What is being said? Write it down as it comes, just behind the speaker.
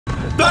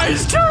That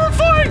is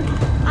terrifying!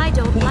 I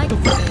don't like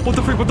that. What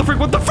the freak? What the freak?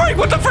 What the freak?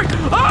 What the freak?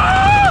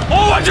 Ah!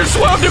 Oh, I just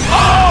swerved him!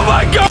 Oh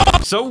my god!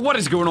 So what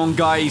is going on,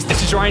 guys?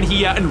 This is Ryan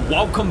here, and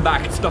welcome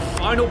back to the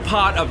final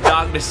part of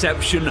Dark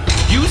Deception.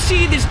 You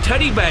see this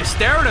teddy bear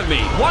staring at me.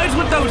 What is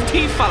with those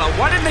teeth, fella?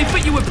 Why didn't they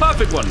fit you with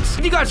perfect ones?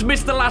 If you guys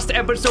missed the last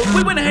episode,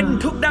 we went ahead and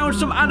took down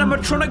some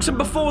animatronics, and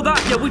before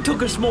that, yeah, we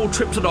took a small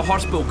trip to the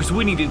hospital because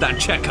we needed that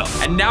checkup.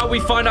 And now we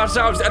find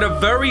ourselves at a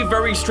very,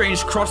 very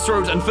strange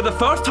crossroads, and for the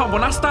first time,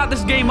 when I start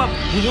this game up,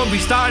 we won't be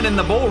starting in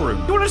the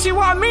ballroom. You wanna see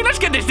what I mean? Let's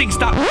get this thing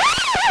started.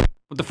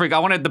 What the freak? I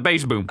wanted the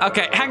bass boom.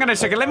 Okay, hang on a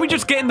second. Let me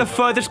just get in the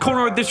furthest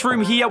corner of this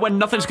room here where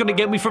nothing's gonna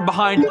get me from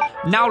behind.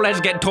 Now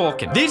let's get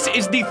talking. This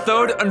is the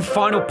third and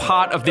final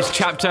part of this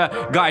chapter.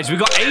 Guys, we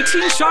got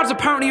 18 shards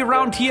apparently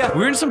around here.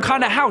 We're in some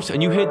kind of house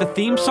and you hear the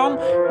theme song.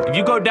 If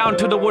you go down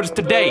to the woods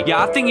today,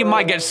 yeah, I think you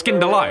might get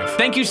skinned alive.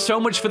 Thank you so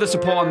much for the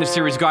support on this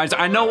series, guys.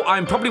 I know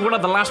I'm probably one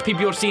of the last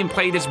people you're seeing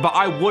play this, but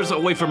I was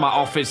away from my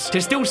office.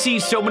 To still see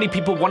so many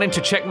people wanting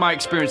to check my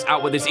experience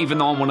out with this, even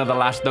though I'm one of the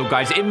last, though,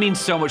 guys, it means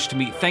so much to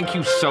me. Thank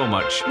you so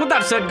much. With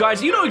that said,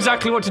 guys, you know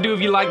exactly what to do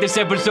if you like this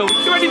episode.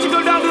 You ready to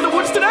go down to the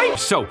woods today?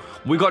 So,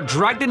 we got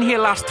dragged in here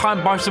last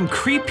time by some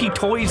creepy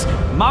toys.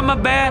 Mama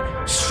bear,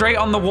 straight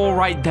on the wall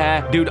right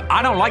there. Dude,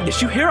 I don't like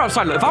this. You hear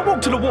outside. Look, if I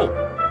walk to the wall,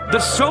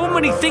 there's so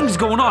many things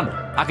going on.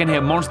 I can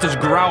hear monsters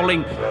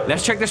growling.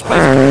 Let's check this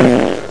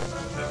place.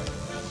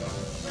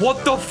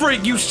 What the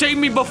freak? You saved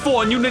me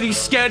before and you nearly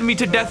scared me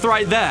to death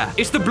right there.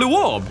 It's the blue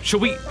orb. Should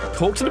we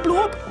talk to the blue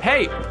orb?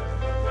 Hey.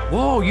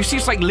 Whoa, you see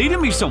it's like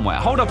leading me somewhere.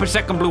 Hold up a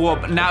second, blue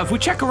orb. Now, if we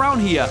check around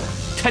here,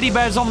 teddy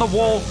bears on the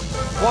wall.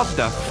 What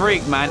the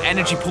freak, man?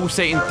 Energy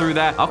pulsating through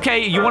there.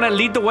 Okay, you want to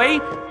lead the way?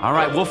 All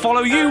right, we'll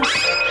follow you.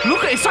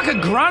 Look, it's like a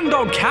grand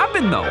old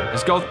cabin, though.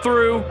 Let's go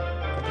through.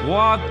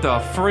 What the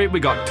freak? We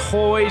got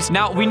toys.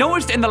 Now, we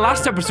noticed in the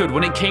last episode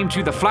when it came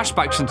to the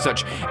flashbacks and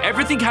such,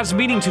 everything has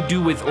meaning to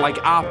do with,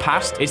 like, our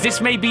past. Is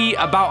this maybe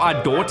about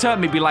our daughter?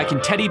 Maybe like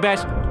in teddy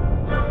bears?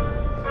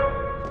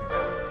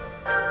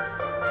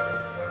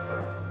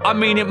 I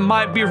mean, it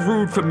might be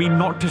rude for me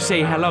not to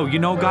say hello, you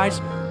know, guys?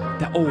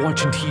 They're all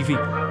watching TV.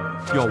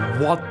 Yo,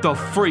 what the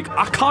freak?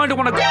 I kind of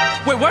want to go.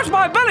 Wait, where's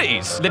my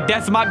abilities? The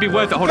death might be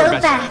worth it. Hold on,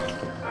 guys. Go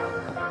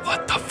back.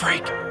 What the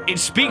freak? It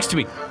speaks to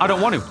me. I don't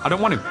want to. I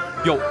don't want to.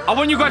 Yo, I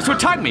want you guys to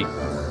attack me.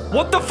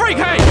 What the freak?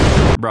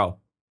 Hey! Bro,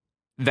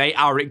 they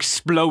are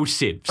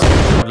explosives.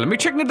 Let me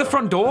check near the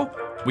front door.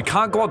 We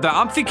can't go out there.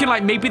 I'm thinking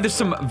like maybe there's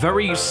some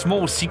very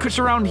small secrets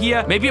around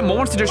here. Maybe it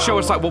wants to just show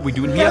us like what we're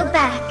doing here. Go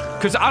back.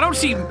 Because I don't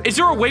see... Is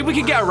there a way we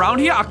can get around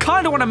here? I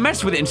kind of want to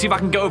mess with it and see if I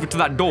can go over to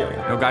that door.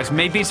 No, guys,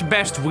 maybe it's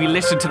best we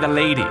listen to the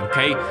lady,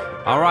 okay?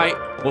 All right,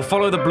 we'll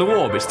follow the blue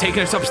orb. It's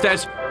taking us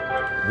upstairs.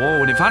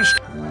 Whoa, and it vanished.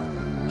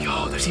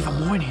 Yo, there's even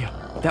more in here.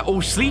 They're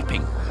all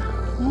sleeping.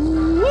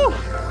 Woo!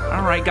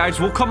 All right, guys,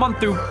 we'll come on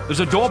through. There's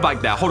a door back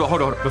there. Hold on,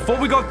 hold on. Before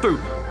we go through,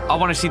 I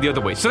want to see the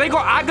other way. So they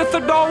got Agatha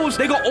dolls.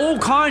 They got all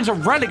kinds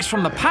of relics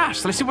from the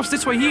past. Let's see what's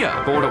this way here.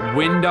 Board up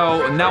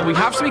window. And now we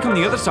have something on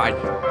the other side.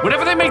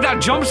 Whenever they make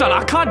that jump sound,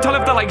 I can't tell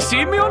if they're like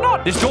seeing me or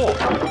not. This door.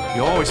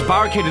 Yo, it's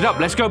barricaded up.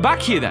 Let's go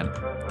back here then.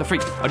 The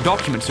freak. A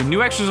document. Some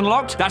new extras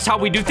unlocked. That's how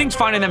we do things,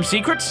 finding them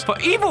secrets. For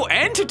evil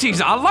entities,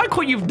 I like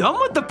what you've done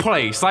with the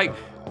place. Like,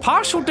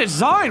 partial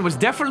design was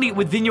definitely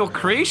within your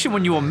creation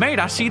when you were made.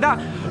 I see that.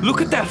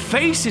 Look at their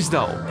faces,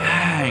 though.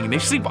 Dang, they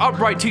sleep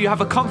upright too. You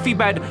have a comfy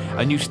bed,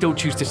 and you still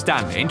choose to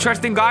stand.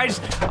 Interesting, guys.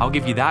 I'll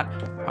give you that.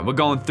 And we're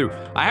going through.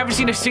 I haven't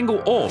seen a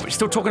single orb. It's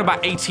still talking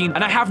about 18,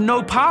 and I have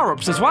no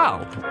power-ups as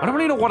well. I don't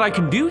really know what I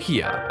can do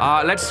here.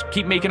 Let's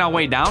keep making our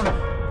way down.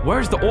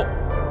 Where's the orb?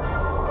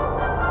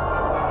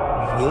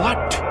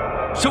 What?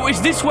 So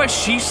is this where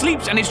she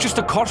sleeps and it's just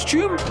a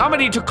costume? I'm gonna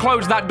need to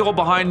close that door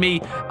behind me.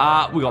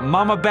 We got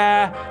Mama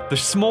Bear, the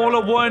smaller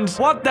ones.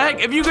 What the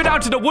heck? If you go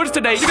down to the woods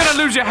today, you're gonna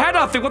lose your head,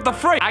 I think. What the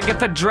freak?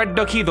 Agatha Dread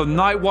Ducky, the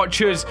Night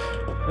Watchers.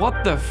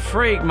 What the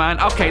freak,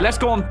 man? Okay, let's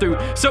go on through.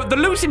 So the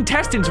loose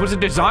intestines was a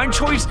design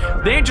choice.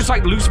 They ain't just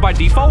like loose by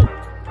default.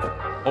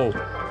 Oh,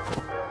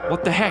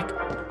 what the heck?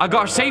 I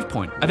got a save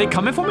point. Are they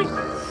coming for me?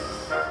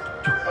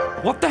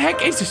 What the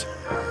heck is this?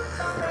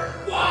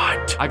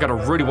 What? I gotta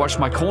really watch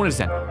my corners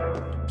then.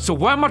 So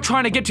where am I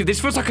trying to get to?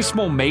 This feels like a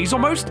small maze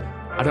almost.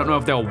 I don't know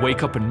if they'll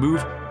wake up and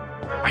move.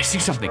 I see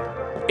something.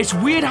 It's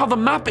weird how the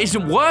map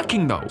isn't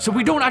working though. So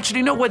we don't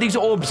actually know where these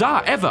orbs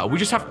are ever. We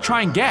just have to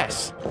try and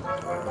guess.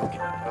 Okay.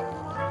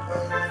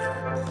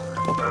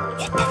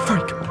 What the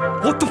freak?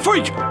 What the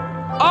freak?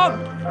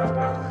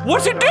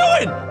 What's it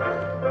doing?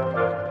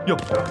 Yo.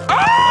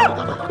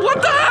 Ah!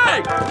 What the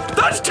heck?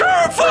 That's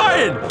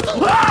terrifying!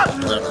 Ah!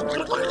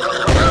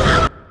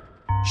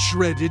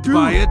 Shredded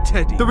by a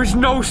teddy. There is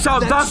no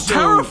sound. That's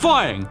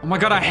terrifying. Oh my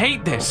god, I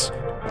hate this.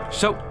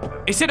 So,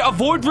 it said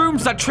avoid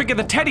rooms that trigger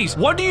the teddies.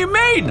 What do you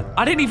mean?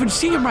 I didn't even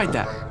see him right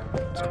there.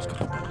 Let's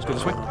go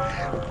this way.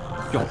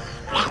 Yo,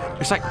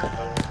 it's like,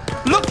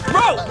 look,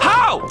 bro,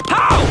 how?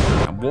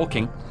 I'm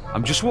walking.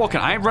 I'm just walking.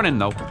 I ain't running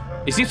though.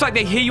 It seems like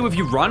they hear you if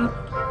you run.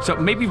 So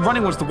maybe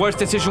running was the worst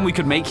decision we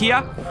could make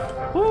here.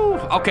 Ooh,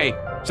 okay,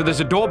 so there's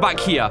a door back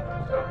here.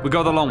 We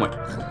go the long way.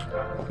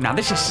 Now,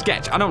 this is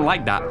sketch. I don't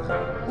like that.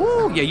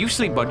 Ooh, yeah, you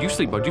sleep, bud. You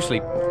sleep, bud. You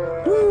sleep.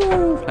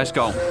 Woo. Let's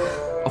go.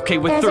 Okay,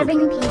 we're There's through. a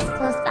ring piece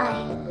close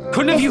by.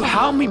 Couldn't have you This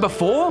helped me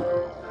before?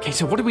 Okay,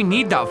 so what do we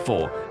need that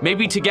for?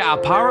 Maybe to get our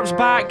power-ups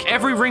back?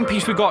 Every ring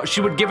piece we got, she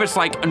would give us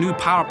like a new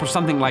power-up or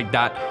something like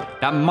that.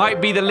 That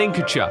might be the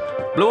linkage.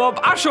 Blow up.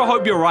 I sure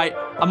hope you're right.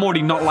 I'm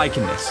already not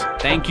liking this.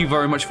 Thank you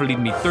very much for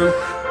leading me through.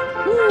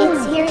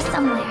 It's here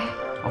somewhere.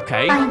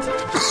 Okay. Find it.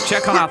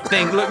 Check on our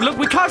thing. Look,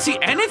 we can't see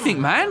anything,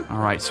 man. All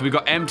right, so we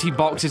got empty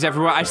boxes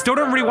everywhere. I still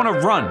don't really want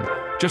to run,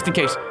 just in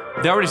case.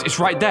 There it is. It's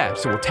right there.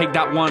 So we'll take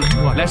that one.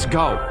 Let's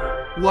go.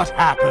 What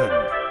happened?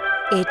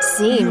 It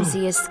seems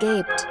he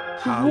escaped.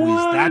 How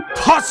is that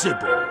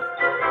possible?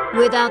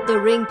 Without the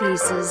ring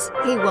pieces,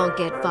 he won't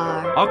get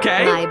far.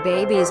 Okay. My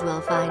babies will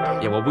find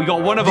him. Yeah, well, we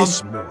got one of them.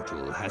 This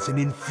mortal has an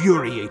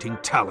infuriating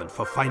talent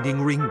for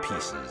finding ring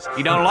pieces.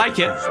 You don't like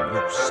it? If he's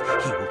loose,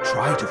 he will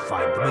try to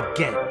find them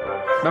again.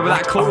 Remember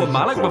that call with What are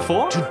Malik you going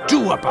before? to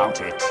do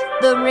about it?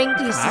 The ring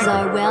pieces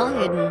are well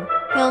hidden.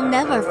 He'll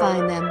never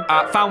find them.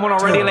 Found one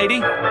already,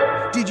 lady?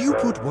 Did you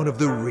put one of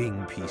the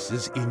ring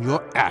pieces in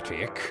your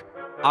attic?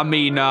 I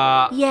mean,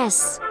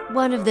 Yes,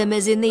 one of them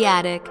is in the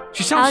attic.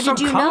 she sounds How so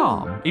did you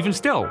calm, know? even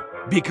still.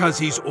 Because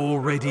he's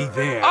already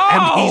there, Oh!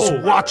 and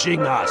he's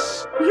watching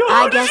us. Yo,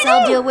 I guess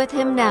I'll deal with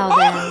him now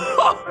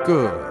then.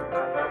 Good.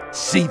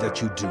 See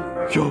that you do.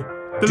 Yo,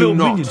 the Do little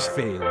not minions.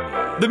 fail me.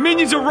 The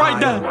minions are right I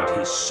there. want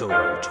his soul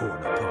torn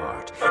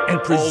apart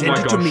and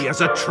presented to gosh. me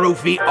as a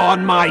trophy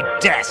on my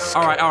desk.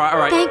 All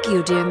right. Thank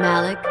you, dear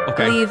Malik.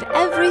 Okay. Leave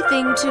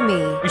everything to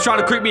me. He's trying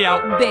to creep me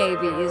out.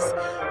 Babies,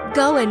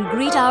 go and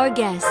greet our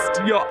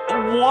guest. Yo,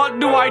 what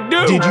do I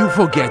do? Did you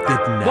forget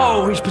that now?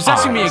 Whoa, he's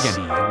possessing me I again.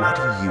 See what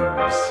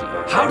you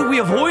see. How do we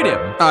avoid him?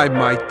 I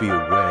might be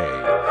away,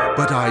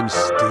 but I'm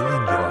still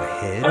in your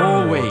head.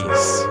 Always.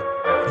 mortal.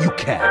 You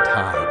can't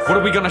hide. What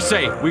are we gonna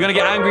say? We're gonna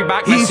get angry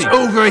back? Let's He's see.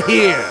 over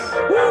here.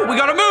 Woo, we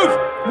gotta move!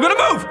 We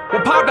gotta move!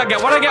 What power did I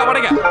get? What did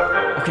I get?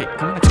 Okay,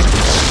 come on.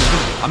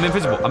 I'm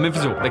invisible.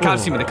 They can't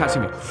see me.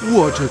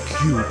 What a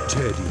cute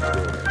teddy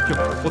bear. Yo,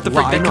 what the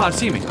frick? Why They not? can't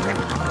see me.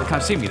 They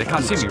can't see me,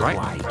 right?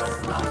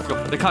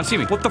 Yo, they can't see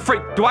me. What the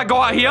frick? Do I go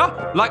out here?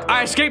 Like,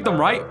 I escaped them,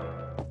 right?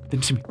 They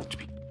didn't see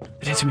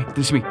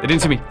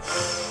me.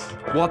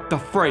 What the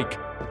frick?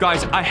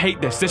 Guys, I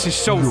hate this. This is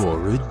so...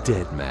 You're a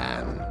dead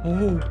man.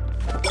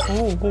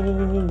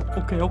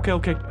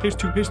 Okay. Here's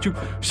two.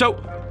 So,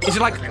 is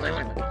it like...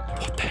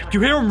 What the heck? You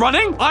hear him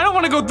running? I don't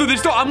want to go through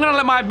this door. I'm going to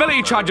let my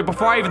ability charge it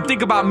before I even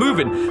think about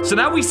moving. So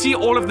now we see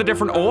all of the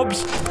different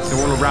orbs.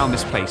 They're all around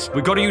this place.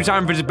 We've got to use our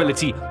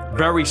invisibility.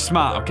 Very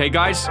smart, okay,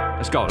 guys?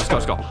 Let's go.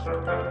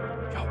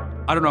 Yo,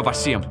 I don't know if I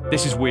see him.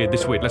 This is weird.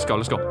 Let's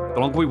go. The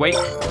longer we wait,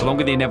 the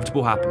longer the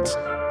inevitable happens.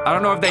 I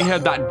don't know if they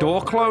heard that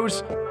door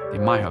close. They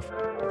might have.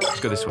 Let's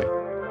go this way.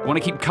 We want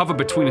to keep cover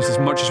between us as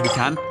much as we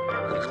can.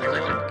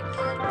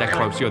 They're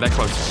close. They're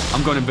close.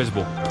 I'm going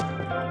invisible.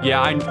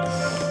 Yeah,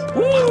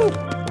 Woo!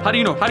 How do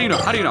you know?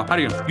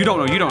 You don't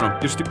know.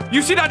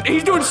 You see that?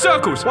 He's doing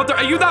circles. What the?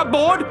 Are you that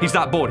bored? He's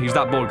that bored,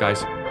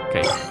 guys.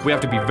 Okay, we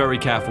have to be very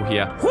careful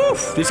here. Woo!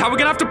 This is how we're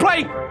gonna have to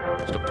play.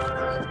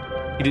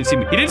 He didn't see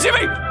me. It's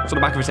on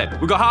the back of his head.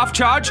 We got half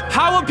charge.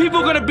 How are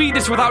people gonna beat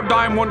this without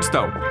dying once,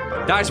 though?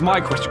 That is my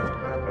question.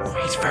 Oh,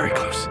 he's very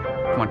close.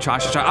 Come on,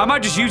 charge. I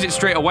might just use it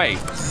straight away.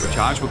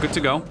 Charge. We're good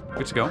to go.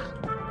 Good to go.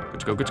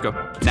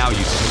 Now use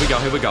it.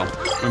 Here we go.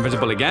 We're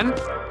invisible again.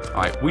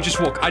 All right, we just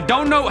walk. I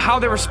don't know how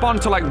they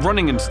respond to, like,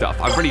 running and stuff.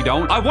 I really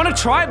don't. I want to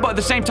try it, but at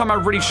the same time, I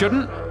really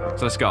shouldn't.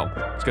 So let's go.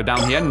 Let's go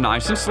down here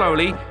nice and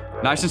slowly.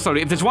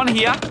 If there's one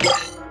here,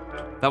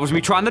 that was me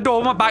trying the door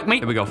with my back, mate.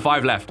 Here we go.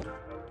 5 left.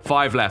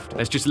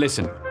 Let's just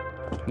listen.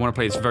 I want to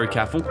play this very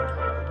careful.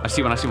 I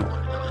see one.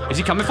 Is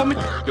he coming for me?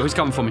 Yo, he's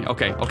coming for me.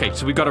 Okay.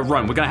 So we got to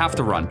run. We're going to have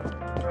to run.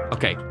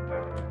 Okay.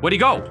 Where'd he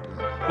go?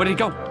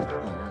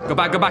 Go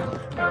back.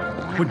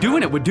 We're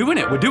doing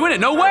it.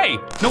 No way.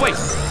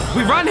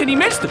 We ran and he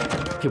missed it.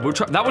 Okay, we'll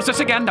try. That was us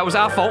again. That was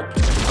our fault.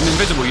 I'm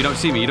invisible. You don't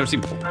see me.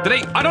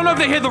 I don't know if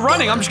they hear the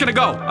running. I'm just gonna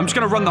go. I'm just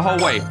gonna run the whole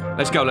way.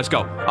 Let's go.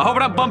 I hope I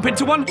don't bump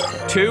into one.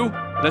 2.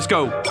 Let's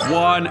go.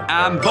 1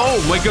 and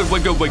boom. We're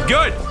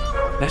good.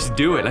 Let's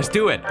do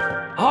it.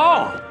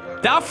 Oh,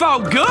 that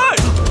felt good.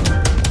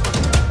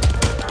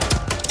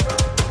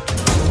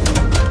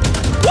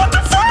 What the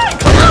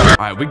frick?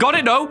 All right, we got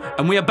it though,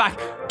 and we are back.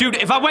 Dude,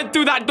 if I went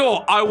through that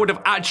door, I would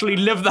have actually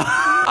lived that.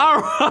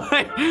 All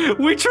right,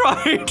 we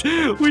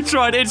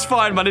tried. It's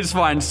fine, man. It's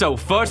fine. So,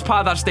 first part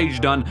of that stage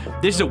done.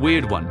 This is a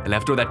weird one. They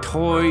left all their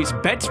toys,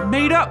 beds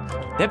made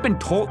up. They've been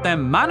taught their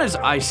manners.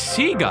 I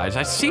see, guys.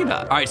 I see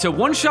that. All right, so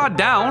 1 shot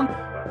down.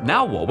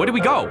 Now what? Where do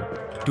we go?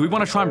 Do we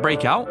want to try and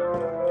break out?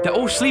 They're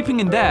all sleeping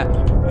in there.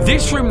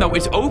 This room, though,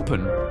 is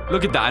open.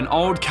 Look at that. An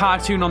old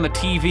cartoon on the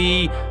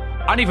TV.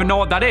 I don't even know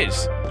what that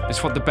is.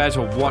 It's what the bears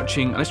were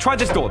watching. Let's try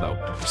this door, though.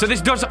 So this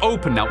does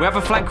open now. We have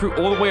a flank route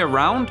all the way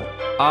around.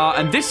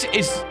 And this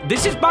is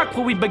back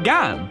where we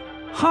began.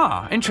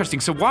 Huh, interesting.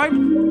 So why?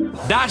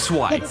 That's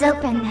why. It's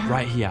open now.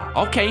 Right here.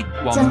 Okay,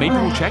 well, Don't maybe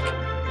we'll worry. check.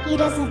 He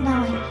doesn't know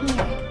I'm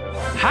here.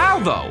 How,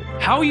 though?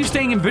 How are you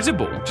staying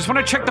invisible? Just want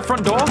to check the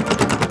front door?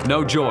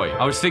 No joy.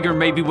 I was figuring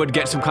maybe we'd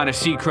get some kind of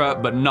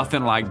secret, but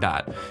nothing like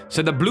that.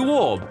 So the blue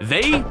orb,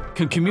 they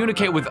can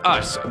communicate with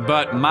us,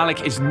 but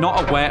Malik is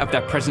not aware of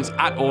their presence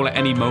at all at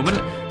any moment.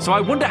 So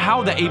I wonder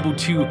how they're able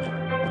to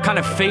kind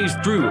of phase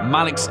through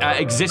Malik's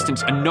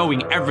existence and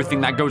knowing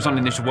everything that goes on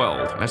in this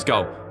world. Let's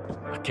go.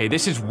 Okay,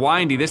 this is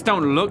windy. This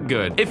don't look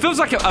good. It feels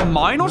like a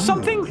mine or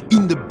something.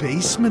 In the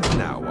basement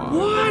now,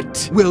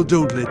 What? Well,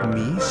 don't let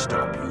me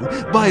stop you.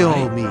 By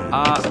all means,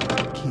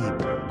 keep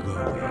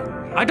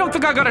going. I don't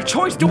think I got a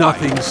choice, do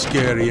Nothing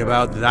scary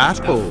about that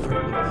hole.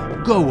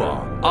 Go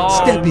on.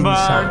 Oh, Step man.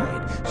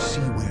 inside. See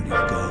where it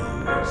goes.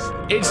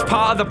 It's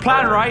part of the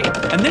plan, right?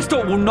 And this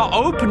door will not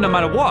open no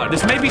matter what.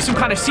 There's maybe some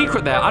kind of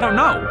secret there. I don't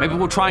know. Maybe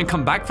we'll try and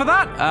come back for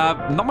that.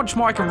 Not much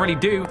more I can really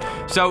do.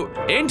 So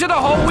into the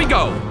hole we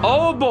go.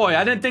 Oh boy,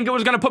 I didn't think it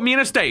was gonna put me in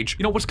a stage.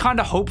 You know, was kind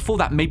of hopeful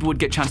that maybe we'd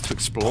get a chance to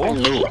explore.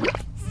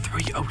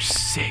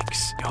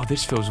 306. Yo,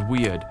 this feels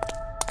weird.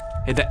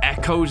 Hear the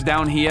echoes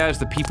down here as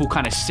the people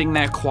kind of sing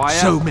their choir.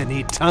 So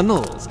many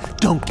tunnels.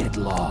 Don't get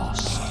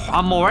lost.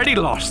 I'm already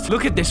lost.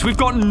 Look at this. We've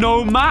got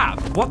no map.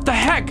 What the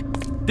heck?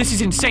 This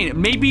is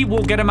insane. Maybe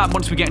we'll get a map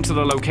once we get into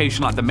the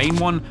location, like the main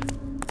one.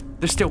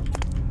 There's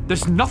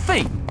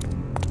nothing.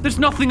 There's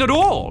nothing at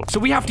all. So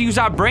we have to use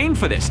our brain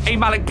for this. Hey,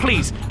 Malik,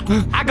 please.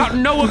 I got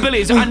no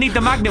abilities. I need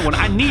the magnet one.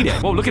 I need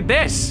it. Whoa, look at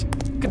this.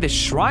 Look at this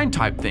shrine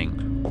type thing.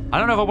 I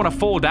don't know if I want to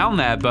fall down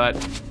there, but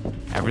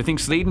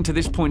everything's leading to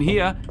this point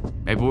here.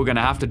 Maybe we're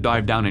gonna have to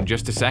dive down in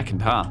just a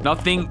second, huh?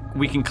 Nothing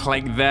we can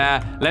collect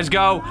there. Let's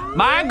go.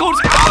 My ankles.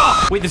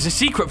 Ah! Wait, there's a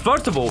secret.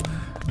 First of all,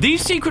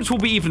 these secrets will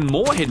be even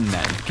more hidden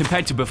then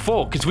compared to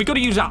before, because we got to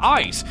use our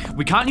eyes.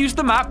 We can't use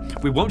the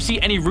map. We won't see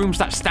any rooms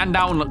that stand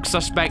out and look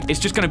suspect. It's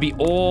just going to be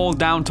all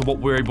down to what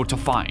we're able to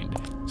find.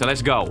 So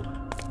let's go.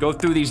 Go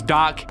through these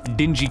dark,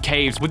 dingy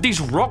caves with these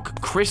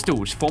rock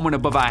crystals forming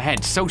above our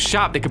heads. So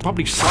sharp, they could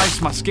probably slice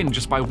my skin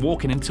just by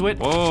walking into it.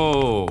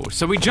 Whoa.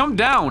 So we jump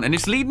down and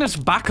it's leading us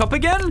back up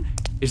again?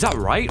 Is that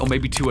right? Or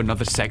maybe to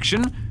another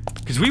section?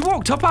 Because we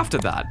walked up after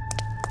that.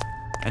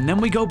 And then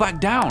we go back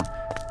down.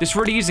 This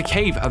really is a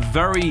cave, a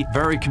very,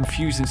 very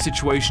confusing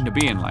situation to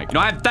be in. Like, you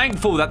know, I'm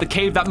thankful that the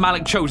cave that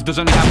Malik chose does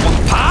only have one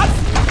path.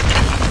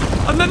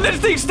 And then this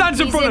thing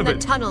stands in front of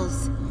it.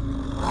 Tunnels.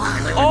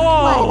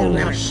 Oh! Why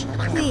the rush?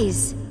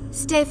 Please,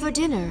 stay for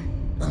dinner.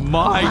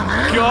 My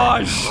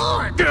gosh!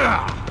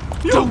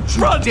 Don't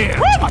you dare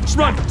touch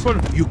run!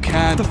 You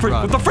can't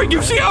run. What the freak?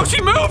 You see how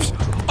she moves?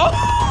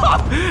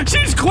 Oh!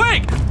 She's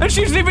quick! And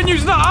she's even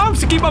using her arms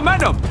to keep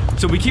momentum.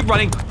 So we keep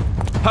running.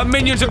 Her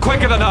minions are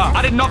quicker than her.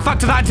 I did not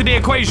factor that into the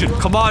equation.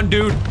 Come on,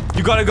 dude.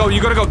 You gotta go.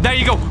 You gotta go. There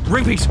you go.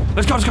 Ring piece.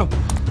 Let's go. Let's go.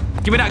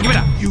 Give me that. Give me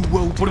that. You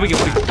won't. What do we get?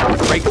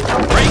 Break.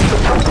 Break.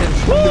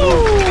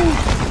 Woo!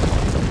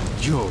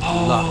 Your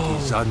luck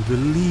is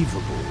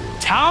unbelievable.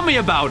 Tell me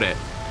about it.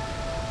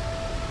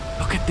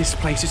 Look at this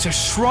place. It's a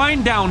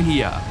shrine down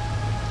here.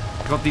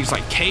 Got these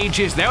like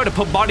cages. They ought to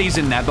put bodies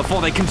in there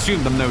before they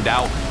consume them, no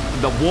doubt.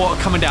 The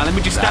water coming down. Let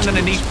me just stand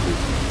underneath.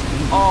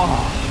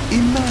 Oh.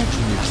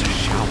 Imagine it's a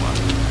shower.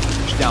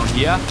 Down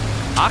here,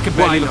 I could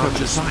barely look up to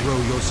the side. Throw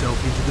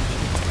yourself into the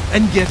pit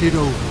and get it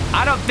over.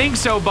 I don't think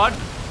so, bud.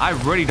 I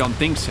really don't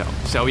think so.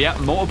 So yeah,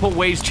 multiple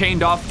ways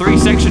chained off, 3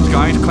 sections,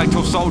 guys. Collect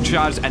all soul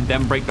shards and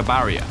then break the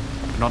barrier.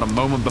 Not a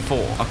moment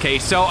before. Okay,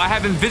 so I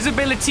have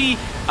invisibility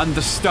and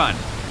the stun.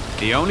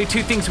 The only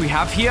 2 things we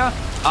have here.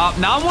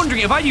 Now I'm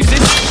wondering if I use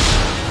this.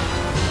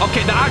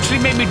 Okay, that actually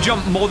made me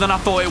jump more than I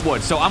thought it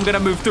would. So I'm gonna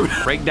move through.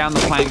 Break down the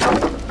plank.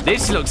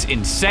 This looks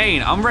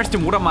insane. I'm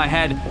resting wood on my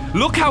head.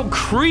 Look how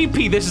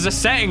creepy this is a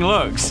setting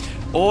looks.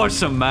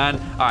 Awesome, man.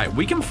 All right,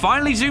 we can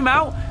finally zoom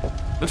out.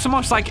 Looks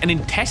almost like an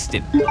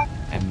intestine.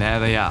 And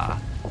there they are.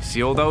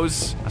 See all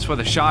those? That's where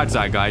the shards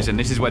are, guys. And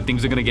this is where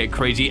things are gonna get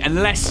crazy.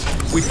 Unless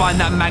we find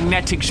that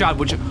magnetic shard,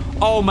 which,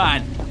 oh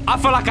man, I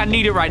feel like I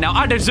need it right now.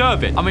 I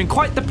deserve it. I'm in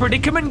quite the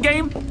predicament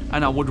game.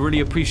 And I would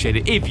really appreciate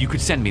it if you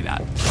could send me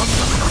that.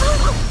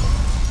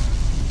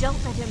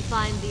 Don't let him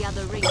find the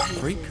other ring pieces.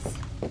 Freak?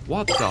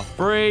 What the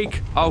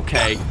freak?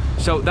 Okay,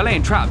 so they're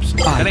laying traps.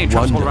 They're laying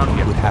traps all around here.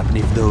 What would happen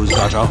if those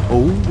got a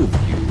hold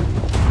of you?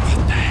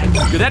 What the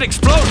heck? Did that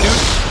explode,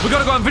 dude? We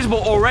gotta go invisible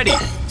already.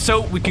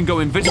 So we can go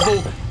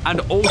invisible,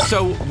 and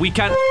also we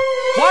can...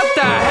 What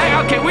the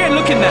heck? Okay, we ain't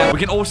looking there. We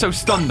can also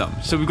stun them.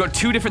 So we've got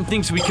 2 different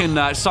things we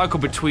can cycle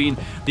between.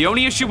 The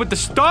only issue with the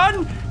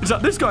stun is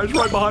that this guy's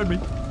right behind me.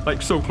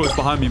 Like, so close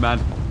behind me, man.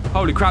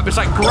 Holy crap, it's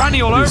like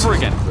Granny all over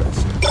again.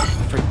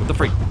 What the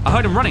freak? I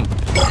heard him running.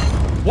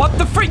 What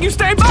the freak? You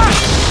stay back!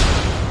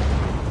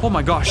 Oh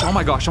my gosh, oh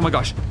my gosh, oh my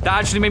gosh. That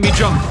actually made me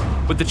jump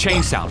with the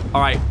chain sound.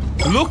 All right,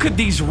 look at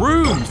these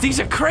rooms.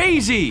 These are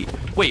crazy.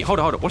 Wait, hold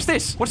on, hold on. What's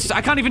this? What's this?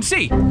 I can't even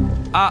see.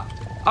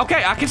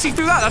 Okay, I can see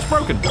through that. That's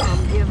broken.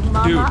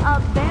 Dude,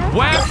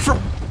 where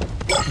from?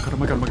 Oh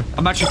my god, oh my god.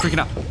 I'm actually freaking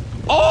out.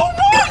 Oh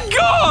my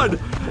god!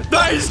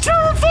 That is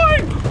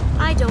terrifying!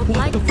 I don't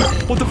like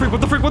this. What the freak?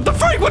 What the freak? What the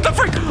freak? What the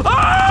freak?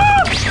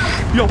 Ah!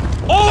 Yo!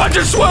 Oh, I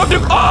just swerved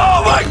him!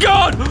 Oh my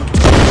god!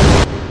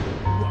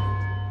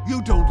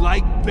 You don't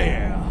like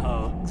bear,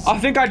 huh? I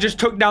think I just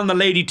took down the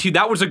lady too.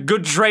 That was a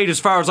good trade as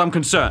far as I'm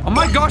concerned. Oh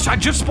my gosh, I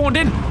just spawned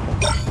in.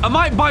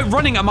 By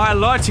running, am I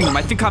alerting them?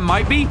 I think I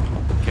might be.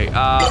 Okay,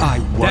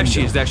 there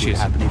she is, there she is.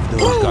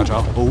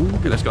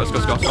 Okay, let's go.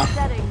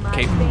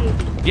 Okay.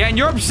 Yeah, and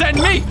you're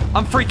upsetting me.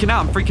 I'm freaking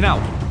out.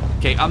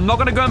 Okay, I'm not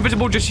gonna go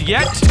invisible just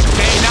yet.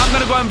 Okay, now I'm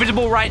gonna go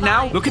invisible right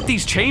now. Look at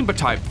these chamber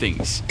type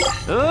things.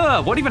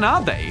 Ugh, what even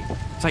are they?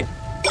 It's like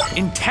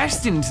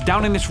intestines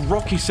down in this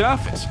rocky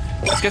surface.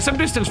 Let's get some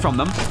distance from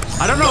them.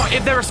 I don't know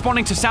if they're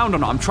responding to sound or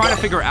not. I'm trying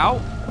to figure it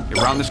out. Okay,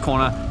 around this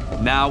corner.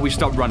 Now we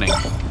stop running.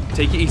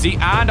 Take it easy.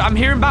 And I'm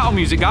hearing battle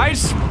music,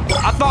 guys.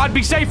 I thought I'd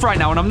be safe right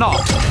now, and I'm not.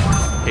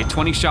 Okay,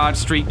 20 shard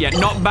streak. Yeah,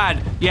 not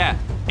bad. Yeah,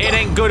 it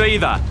ain't good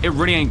either. It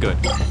really ain't good.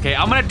 Okay,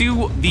 I'm gonna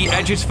do the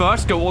edges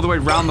first, go all the way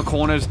around the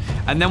corners,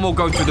 and then we'll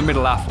go through the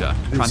middle after.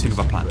 Try and think of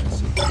a plan.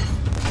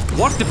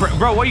 What's different?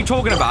 Bro, what are you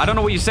talking about? I don't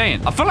know what you're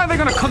saying. I feel like they're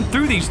gonna come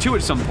through these two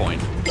at some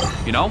point.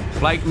 You know?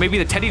 Like, maybe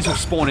the teddies will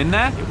spawn in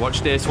there. Okay,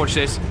 watch this, watch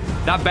this.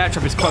 That bear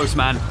trap is close,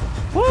 man.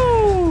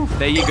 Woo!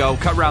 There you go.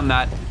 Cut around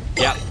that.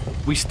 Yep.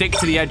 We stick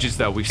to the edges,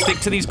 though. We stick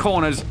to these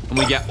corners, and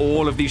we get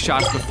all of these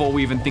shards before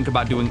we even think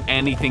about doing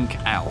anything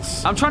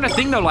else. I'm trying to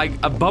think, though, like,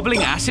 a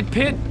bubbling acid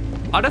pit?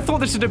 I'd have thought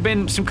this would have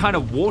been some kind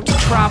of water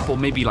trap, or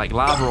maybe, like,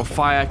 lava or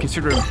fire,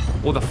 considering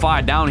all the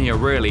fire down here,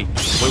 really.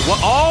 Wait, what?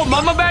 Oh,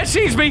 Mama Bear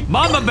sees me!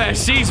 Mama Bear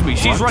sees me!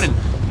 She's running.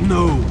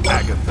 No,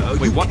 Agatha,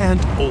 wait, what?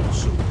 Can't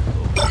also.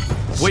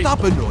 Wait.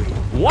 Stop annoying.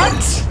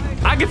 What?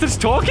 Agatha's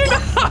talking?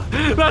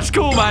 That's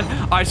cool, man.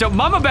 All right, so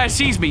Mama Bear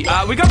sees me.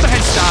 We got the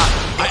head start.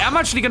 I am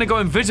actually going to go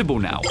invisible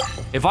now.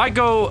 If I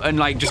go and,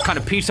 like, just kind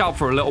of peace out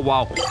for a little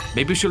while,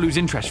 maybe she'll lose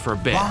interest for a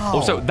bit. Wow.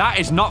 Also, that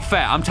is not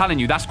fair. I'm telling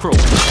you, that's cruel.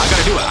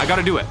 I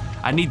gotta do it.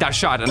 I need that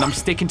shot, and I'm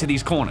sticking to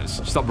these corners.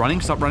 Stop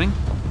running.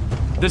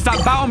 There's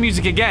that battle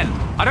music again.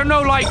 I don't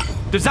know, like,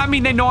 does that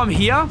mean they know I'm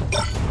here?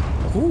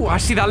 Ooh, I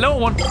see that little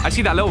one. I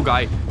see that little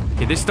guy.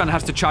 Okay, this stun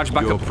has to charge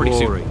back up pretty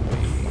soon.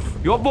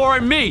 You're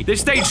boring me. This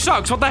stage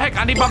sucks. What the heck?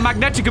 I need my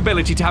magnetic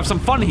ability to have some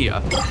fun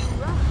here.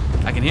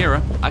 I can hear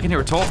her. I can hear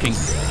her talking.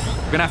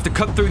 We're gonna have to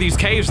cut through these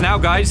caves now,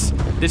 guys.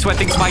 This is where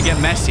things might get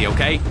messy,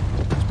 okay?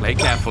 Let's play it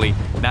carefully.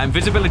 Now,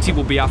 invisibility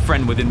will be our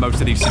friend within most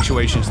of these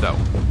situations, though.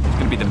 It's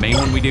gonna be the main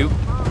one we do.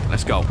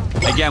 Let's go.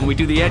 Again, we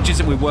do the edges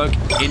and we work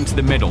into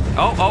the middle.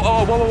 Oh,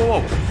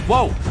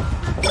 whoa.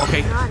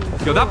 Okay.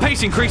 Yo, that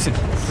pace increasing.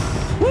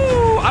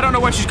 Woo! I don't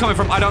know where she's coming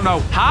from. I don't know.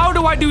 How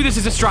do I do this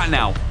as a strat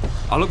now?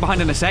 I'll look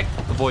behind in a sec.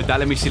 Avoid that.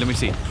 Let me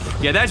see.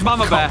 Yeah, there's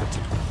Mama Bear.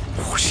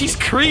 Oh, she's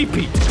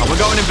creepy. Oh, we're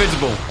going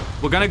invisible.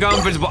 We're gonna go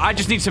invisible. I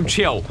just need some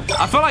chill.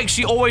 I feel like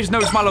she always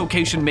knows my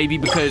location, maybe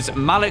because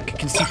Malik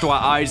can see through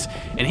our eyes,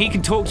 and he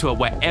can talk to her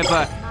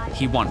wherever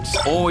he wants.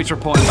 Always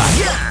reporting back.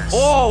 Yes!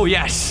 Oh,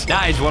 yes.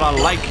 That is what I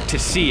like to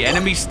see.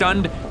 Enemy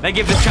stunned. They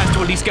give us a chance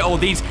to at least get all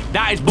these.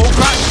 That is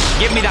bullcrap.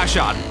 Give me that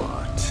shot.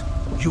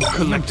 You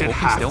collected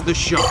half the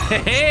shot.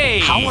 Hey!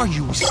 How are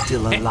you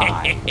still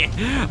alive?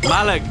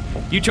 Malik,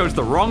 you chose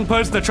the wrong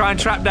person to try and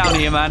trap down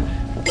here, man.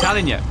 I'm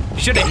telling you. You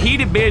should have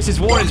heeded Beatrice's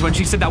warnings when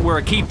she said that we're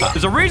a keeper.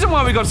 There's a reason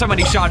why we got so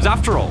many shards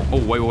after all. Oh,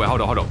 wait,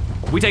 hold on.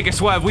 We take a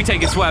swerve.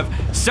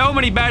 So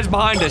many bears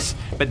behind us,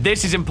 but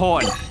this is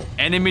important.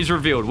 Enemies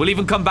revealed. We'll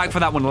even come back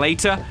for that one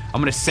later. I'm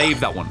gonna save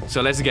that one.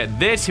 So let's get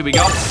this. Here we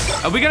go.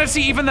 Are we gonna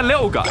see even the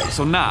little guys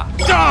or nah?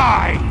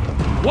 Die!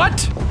 What?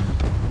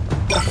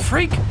 The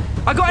freak?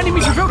 I got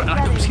enemies revealed and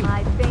I don't see them.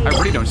 I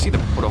really don't see them.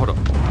 Hold on.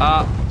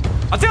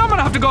 I think I'm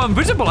gonna have to go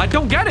invisible. I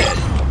don't get it.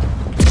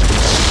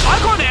 I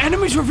got the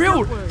enemies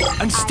revealed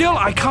and still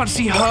I can't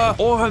see her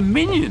or her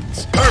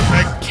minions.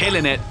 Perfect.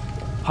 Killing it.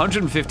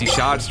 150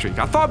 shard streak.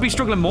 I thought I'd be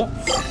struggling more.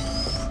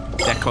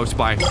 They're close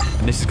by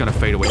and this is gonna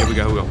fade away. Here we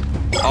go.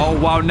 Oh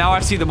wow, now I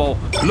see them all.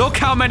 Look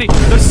how many,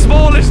 the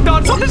smallest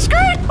dots on the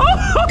screen.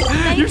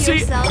 You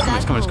see?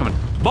 It's coming.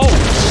 Boom.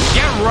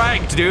 Get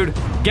wrecked, dude.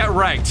 Get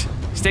wrecked.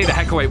 Stay the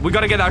heck away. We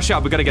gotta get that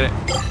shot. We gotta get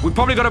it. We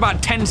probably got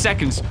about 10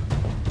 seconds.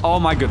 Oh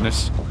my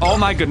goodness.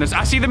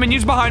 I see the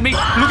minions behind me.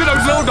 Look at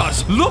those little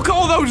dots. Look at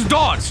all those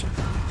dots.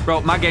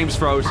 Bro, my game's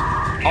froze.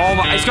 Oh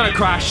my, it's gonna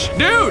crash.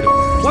 Dude,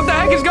 what the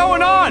heck is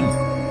going on?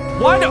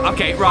 Why do,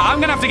 okay, right, I'm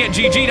gonna have to get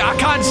GG'd. I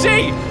can't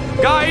see.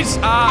 Guys,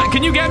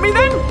 can you get me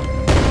then?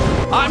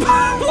 What?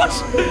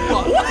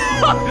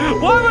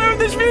 Why am I with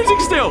this music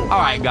still?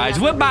 All right, guys,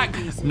 we're back.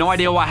 No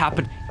idea what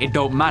happened. It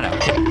don't matter.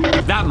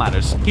 That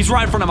matters. He's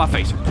right in front of my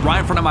face.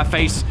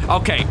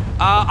 Okay,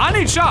 I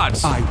need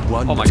shards.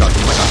 Oh my god.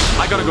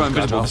 I gotta go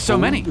invisible. There's so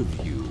many.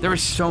 There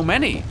is so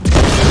many.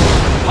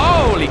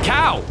 Holy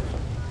cow.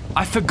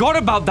 I forgot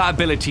about that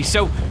ability.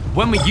 So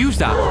when we use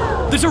that,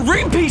 there's a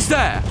ring piece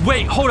there.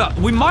 Wait, hold up.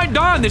 We might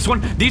die on this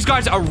one. These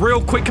guys are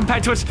real quick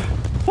compared to us.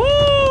 Woo!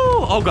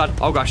 Oh god.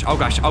 Oh gosh.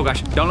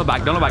 Don't look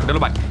back.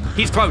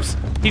 He's close.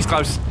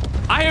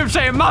 I hear him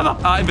saying, Mama.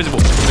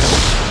 Invisible.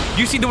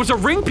 You see, there was a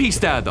ring piece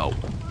there, though.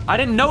 I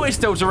didn't notice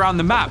those around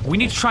the map. We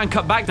need to try and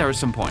cut back there at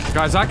some point.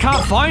 Guys, I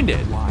can't find it.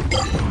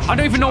 I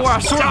don't even know where I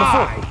saw it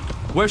before.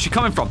 Where's she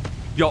coming from?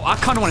 Yo, I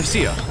kind of want to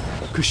see her.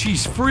 Because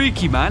she's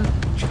freaky, man.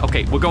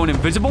 Okay, we're going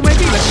invisible,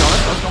 maybe?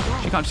 Let's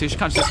go. She can't see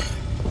us.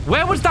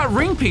 Where was that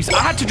ring piece? I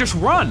had to just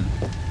run.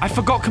 I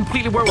forgot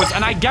completely where it was,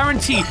 and I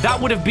guarantee that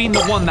would have been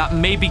the one that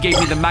maybe gave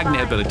me the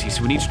magnet ability,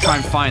 so we need to try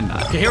and find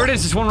that. Okay, here it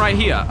is, this one right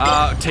here.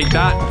 Take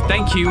that,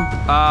 thank you.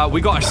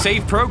 We got a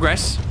save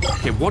progress.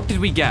 Okay, what did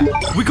we get?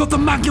 We got the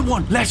magnet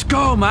one. Let's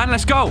go, man,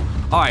 let's go.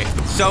 All right,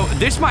 so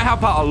this might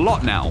help out a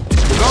lot now.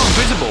 We'll go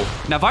invisible.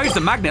 Now, if I use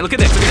the magnet, look at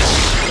this, look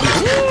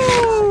at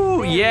this.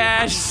 Woo,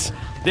 yes.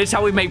 This is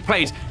how we make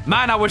plays.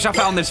 Man, I wish I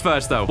found this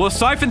first, though. We'll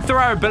siphon through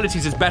our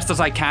abilities as best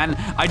as I can.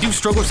 I do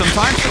struggle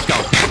sometimes. Let's go.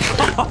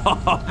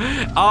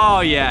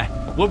 Oh,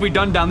 yeah. We'll be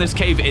done down this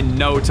cave in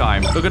no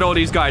time. Look at all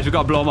these guys. We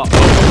got to blow them up. Woo!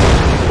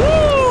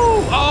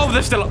 Oh,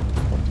 they're still up.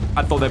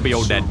 I thought they'd be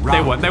all dead.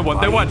 They weren't.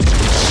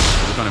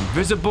 We've gone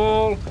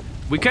invisible.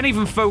 We can't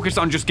even focus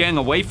on just getting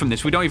away from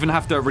this. We don't even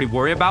have to really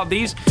worry about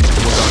these. We'll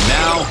go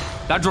now.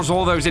 That draws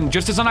all those in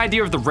just as an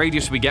idea of the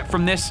radius we get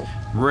from this.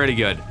 Really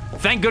good.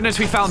 Thank goodness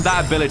we found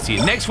that ability.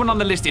 Next one on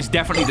the list is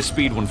definitely the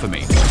speed one for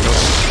me.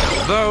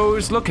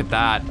 Those, look at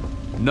that.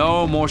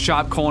 No more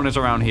sharp corners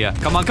around here.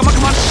 Come on, come on,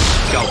 come on.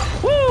 Let's go.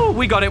 Woo,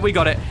 we got it, we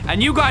got it.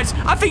 And you guys,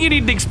 I think you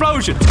need an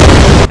explosion.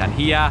 And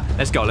here,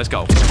 let's go, let's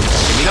go. Give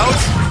me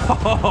those.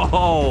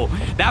 Oh,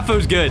 that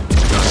feels good.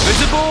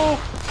 Invisible.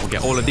 We'll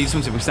get all of these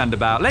ones if we stand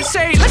about. Let's go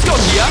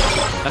here.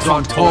 That's what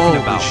I'm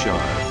talking about.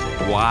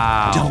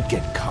 Wow. Don't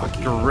get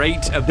cocky.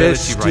 Great ability right there. There's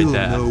still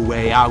no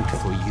way out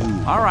for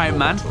you. All right,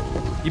 man.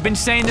 You've been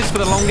saying this for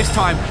the longest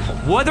time.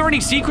 Were there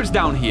any secrets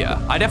down here?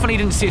 I definitely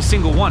didn't see a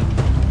single one.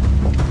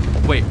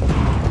 Wait,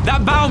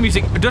 that battle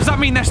music, does that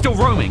mean they're still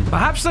roaming?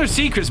 Perhaps there's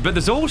secrets, but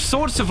there's all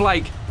sorts of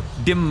like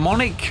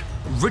demonic,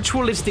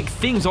 ritualistic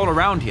things all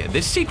around here.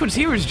 This sequence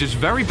here is just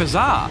very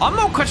bizarre. I'm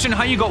not questioning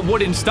how you got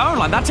wood and stone.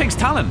 Like, that takes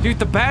talent. Dude,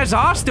 the bears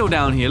are still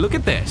down here. Look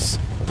at this.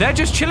 They're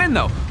just chilling,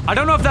 though. I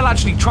don't know if they'll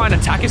actually try and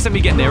attack us. Let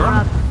me get near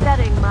them.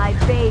 Upsetting my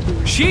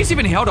baby. She's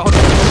even held on.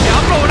 Yeah,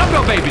 I'm blowing up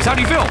your babies. How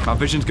do you feel? My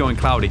vision's going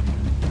cloudy.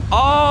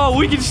 Oh,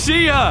 we can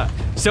see her.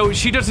 So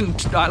she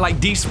doesn't, like,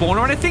 despawn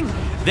or anything?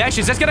 There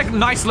she is. Let's get a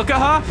nice look at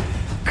her.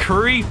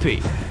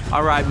 Creepy.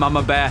 All right,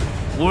 Mama Bear.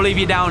 We'll leave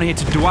you down here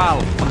to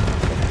dwell.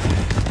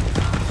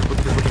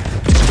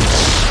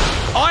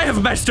 I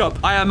have messed up.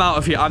 I am out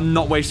of here. I'm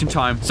not wasting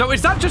time. So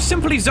is that just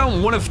simply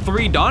zone 1 of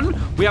 3 done?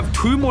 We have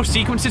 2 more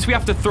sequences we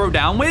have to throw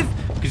down with?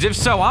 Because if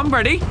so, I'm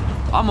ready.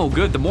 I'm all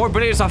good. The more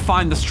abilities I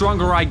find, the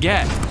stronger I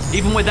get.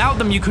 Even without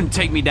them, you couldn't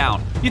take me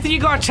down. You think you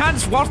got a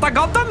chance whilst I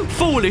got them?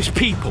 Foolish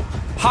people.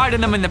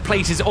 Hiding them in the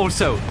places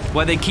also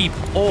where they keep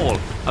all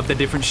of the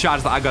different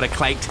shards that I gotta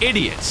collect.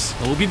 Idiots.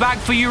 We'll be back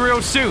for you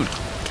real soon.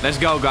 Let's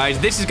go, guys.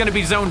 This is gonna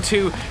be zone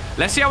 2.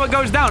 Let's see how it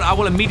goes down. I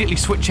will immediately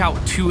switch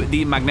out to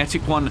the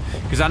magnetic one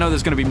because I know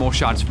there's going to be more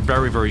shards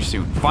very, very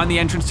soon. Find the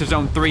entrance to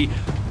zone 3.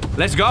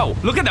 Let's go.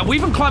 Look at that. We've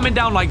been climbing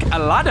down like a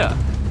ladder.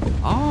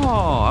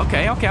 Oh,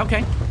 okay.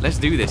 Let's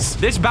do this.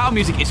 This battle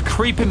music is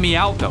creeping me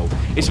out, though.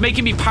 It's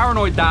making me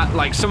paranoid that,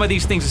 like, some of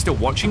these things are still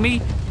watching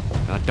me.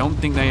 But I don't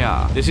think they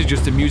are. This is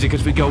just the music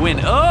as we go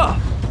in.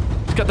 Ugh!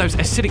 It's got those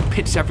acidic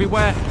pits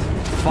everywhere.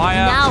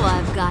 Fire. Now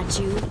I've got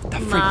you.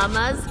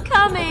 Mama's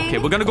coming. Okay,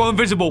 we're going to go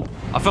invisible.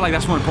 I feel like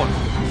that's more important.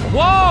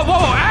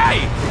 Whoa,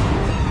 hey!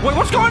 Wait,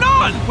 what's going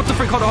on? What the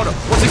frick? Hold on.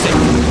 What's this thing?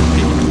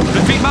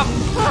 Okay, beat him up.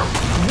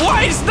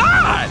 What is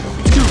that?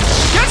 Dude,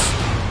 yes!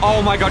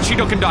 Oh my god, she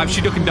duck and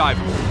dive.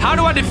 How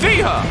do I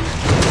defeat her?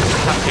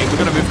 Okay, we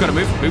gotta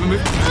move. Move.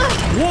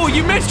 Whoa,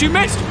 you missed.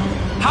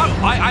 How?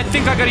 I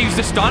think I gotta use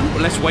the stun.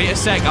 Let's wait a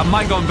sec. I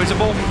might go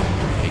invisible.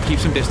 Okay, keep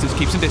some distance.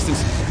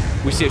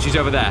 We see her, she's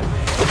over there.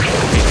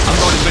 Okay, I'm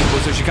going invisible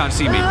so she can't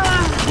see me.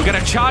 We're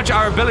gonna charge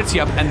our ability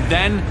up and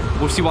then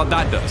we'll see what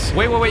that does.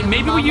 Wait.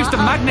 Maybe we use the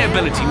magnet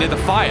ability near the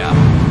fire.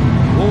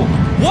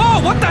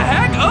 Whoa, what the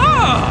heck?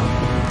 Ugh!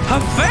 Her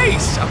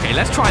face! Okay,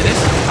 let's try this.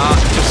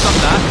 Just stun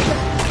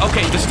that.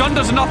 Okay, the stun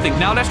does nothing.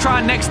 Now let's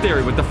try our next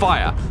theory with the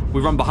fire.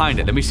 We run behind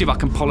it. Let me see if I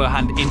can pull her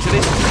hand into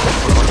this.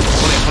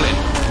 Pull it in.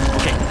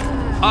 Okay.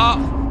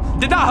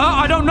 Did that hurt?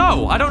 I don't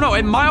know.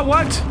 It might have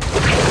worked.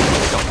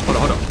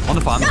 Hold on. On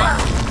the fire.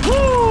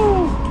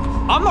 Woo!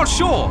 I'm not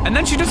sure. And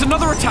then she does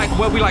another attack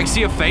where we, like,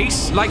 see her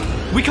face. Like,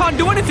 we can't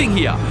do anything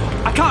here.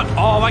 I can't.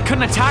 Oh, I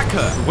couldn't attack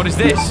her. What is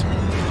this?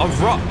 A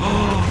rock.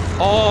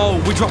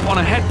 Oh, we drop on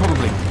her head,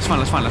 probably. Let's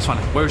find her.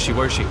 Where is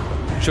she?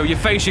 Show your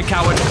face, you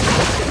coward.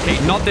 Okay,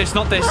 not this.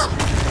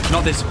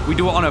 We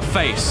do it on her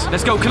face.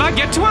 Let's go. Can I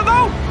get to her,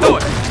 though? Do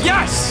it.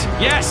 Yes.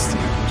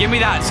 Give me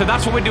that. So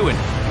that's what we're doing.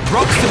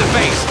 Rocks to the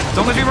face. As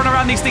long as we run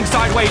around these things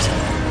sideways.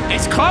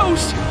 It's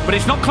close, but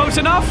it's not close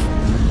enough.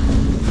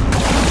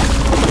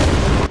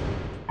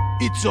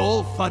 It's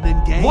all fun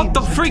and games. What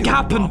the freak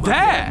happened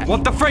there?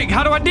 What the freak?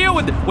 How do I deal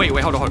with it? Wait,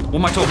 hold on. What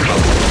am I talking about?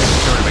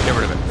 Get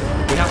rid of it.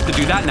 We have to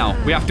do that now.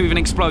 We have to even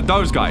explode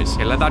those guys.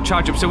 Okay, let that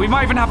charge up. So we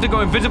might even have to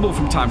go invisible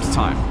from time to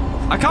time.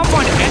 I can't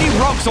find any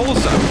rocks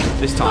also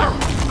this time.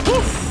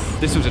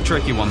 This was a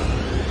tricky one.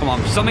 Come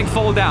on, something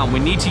fall down. We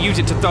need to use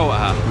it to throw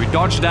at her. We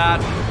dodged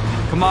that.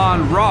 Come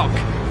on, rock.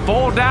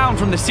 Fall down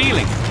from the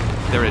ceiling.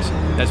 There is.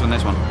 There's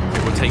one.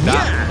 Okay, we'll take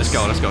that. Yes.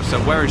 Let's go. So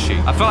where is she?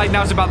 I feel like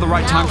now's about the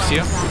right time to see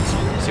her.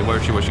 Let's see, where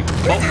is she?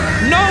 Oh,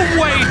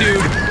 no way,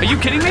 dude. Are you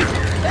kidding me?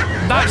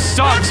 That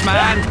sucks,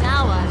 man.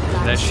 Now I've got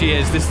There she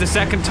is. This is the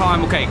second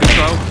time. Okay, good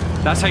throw.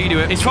 That's how you do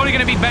it. It's probably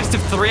going to be best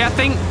of 3, I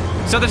think.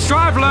 So the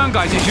strat I've learned,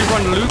 guys, is you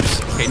run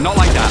loops. Okay, not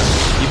like that.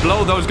 You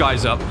blow those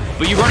guys up.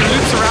 But you run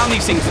loops around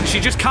these things. She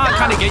just can't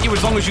kind of get you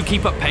as long as you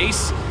keep up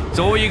pace.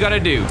 So all you got to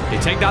do, you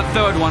take that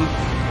third one.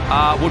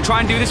 We'll try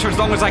and do this for as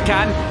long as I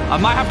can. I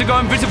might have to go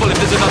invisible if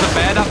there's another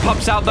bear that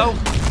pops out, though.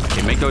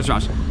 Okay, make those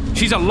rounds.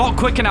 She's a lot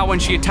quicker now when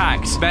she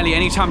attacks. Barely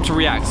any time to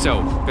react.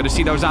 So, got to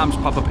see those arms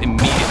pop up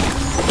immediately.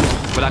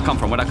 Where'd that come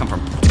from? Where'd that come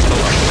from?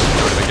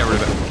 Get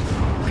rid of it.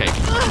 Okay,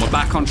 we're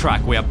back on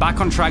track. We are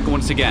back on track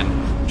once again.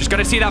 Just got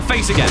to see that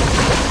face again.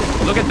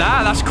 Look at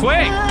that. That's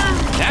quick.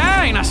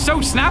 Dang, that's so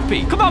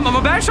snappy. Come on,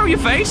 Mama Bear, show your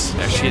face.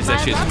 There she is. There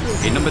she is.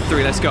 Okay, number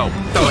 3. Let's go.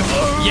 Throw it.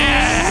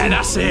 Yeah,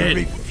 that's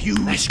it.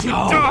 Let's go.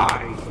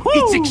 Die.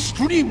 It's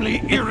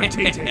extremely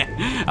irritating.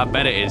 I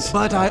bet it is.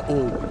 But I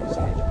always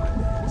hedge my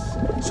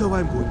bets. So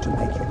I'm going to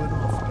make you an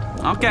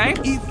offer. Okay.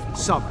 If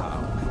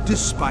somehow,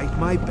 despite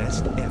my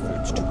best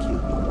efforts to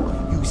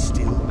kill you, you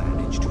still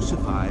manage to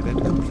survive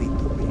and complete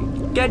the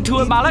ring, Get to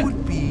it, Malik. It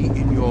would be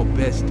in your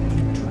best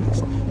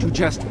interest to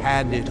just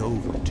hand it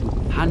over to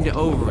me. Hand it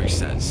over, he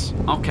says.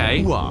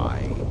 Okay.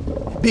 Why?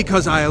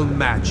 Because I'll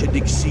match and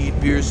exceed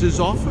Pierce's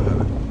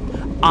offer.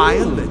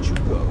 I'll let you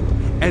go,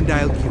 and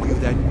I'll give you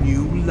that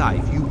new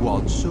life you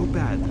want so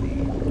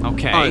badly.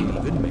 Okay. I'll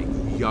even make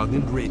you young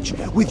and rich,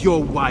 with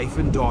your wife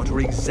and daughter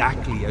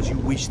exactly as you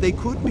wish they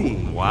could be.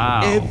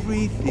 Wow.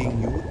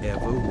 Everything you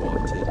ever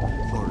wanted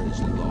for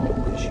as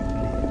long as you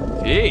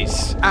live.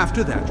 Jeez.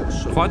 After that, you're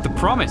so Quite the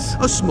promise.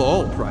 a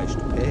small price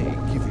to pay,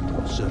 given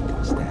your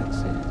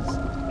circumstances.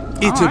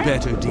 It's a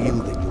better deal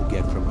than you'll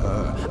get from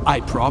her. I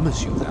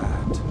promise you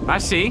that. I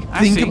see.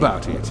 Think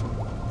about it.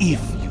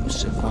 If you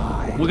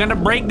survive. We're gonna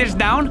break this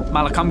down.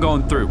 Malik, I'm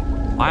going through.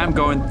 I am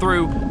going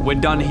through. We're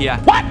done here.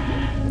 What?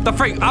 The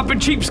freak? I've been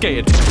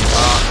cheapskated.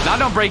 Now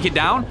don't break it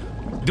down.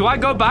 Do I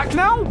go back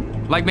now?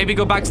 Like maybe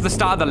go back to the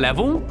start of the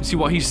level? See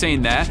what he's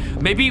saying there.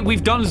 Maybe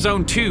we've done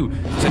zone 2.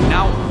 So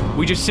now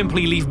we just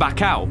simply leave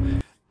back out.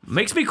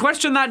 Makes me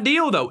question that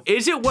deal though.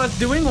 Is it worth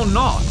doing or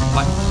not?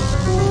 Like,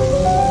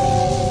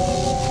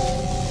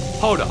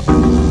 hold up.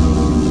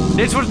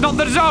 This was not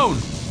the zone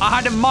I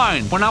had in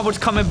mind when I was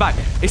coming back.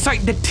 It's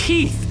like the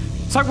teeth.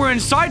 It's like we're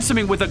inside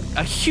something with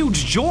a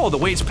huge jaw, the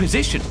way it's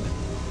positioned.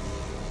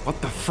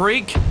 What the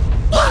freak?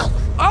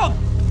 Oh!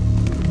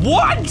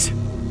 What?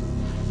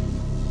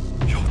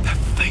 Yo, their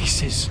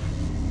faces.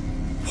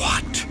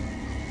 What?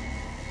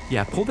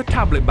 Yeah, pull the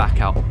tablet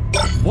back out.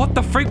 What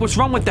the freak was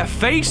wrong with their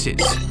faces?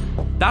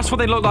 That's what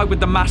they look like with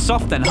the mask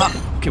off then, huh?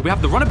 Okay, we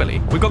have the run ability.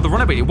 We got the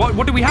run ability.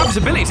 What do we have as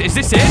abilities? Is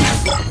this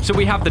it? So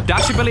we have the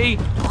dash ability.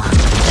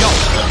 Yo.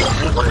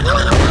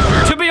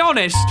 To be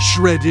honest.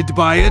 Shredded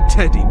by a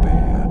teddy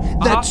bear.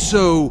 That's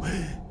so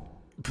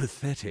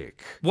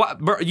pathetic. What,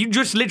 bro? You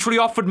just literally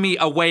offered me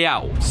a way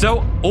out.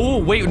 So,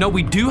 oh, wait, no,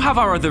 we do have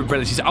our other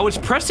abilities. I was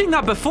pressing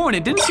that before and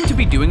it didn't seem to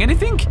be doing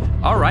anything.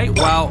 All right,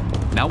 well,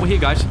 now we're here,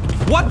 guys.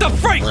 What the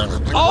freak?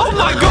 Oh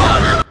my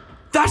God.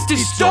 That's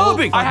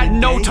disturbing. I had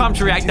no time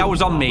to react. That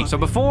was on me. So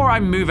before I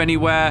move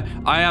anywhere,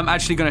 I am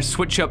actually going to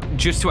switch up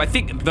just to, I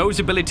think, those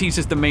abilities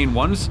as the main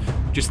ones.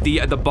 Just the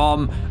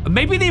bomb.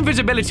 Maybe the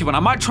invisibility one. I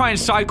might try and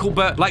cycle,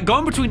 but like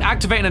going between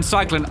activating and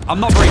cycling, I'm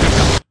not very good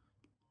at.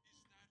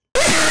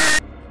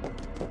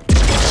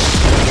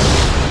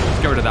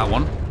 Let's get rid of that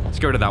one. Let's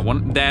get rid of that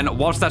one. Then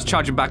whilst that's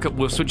charging back up,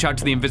 we'll switch out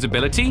to the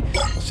invisibility.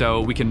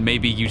 So we can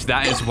maybe use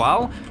that as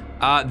well.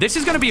 This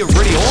is going to be a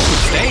really awkward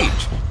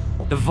stage.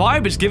 The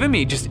vibe is giving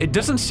me just, it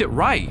doesn't sit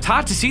right. It's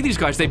hard to see these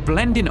guys. They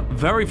blend in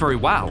very, very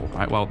well. All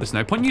right, well, there's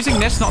no point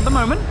using this, not at the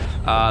moment.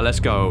 Let's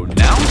go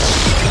now.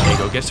 There you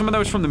go, get some of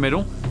those from the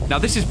middle. Now,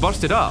 this is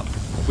busted up.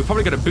 We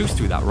probably got a boost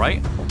through that,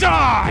 right?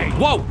 Die!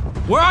 Whoa,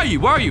 where are you?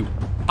 Where are you?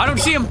 I don't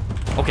see him.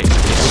 Okay, we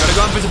gotta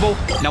go invisible.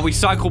 Now we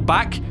cycle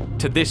back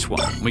to this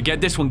one. We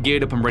get this one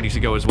geared up and ready to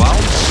go as well.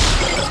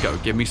 Let's go,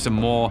 give me some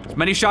more. As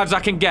many shards as I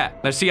can get.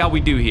 Let's see how we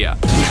do here.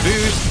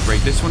 Boost,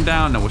 break this one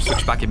down. Now we'll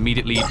switch back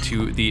immediately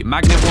to the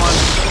magnet one,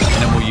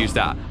 and then we'll use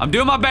that. I'm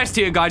doing my best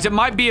here, guys. It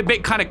might be a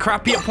bit kind of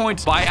crappy at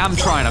points, but I am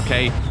trying,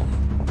 okay?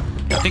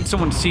 I think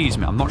someone sees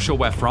me. I'm not sure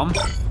where from.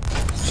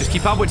 Let's just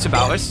keep our wits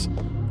about us.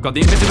 Got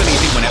the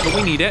invisibility whenever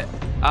we need it.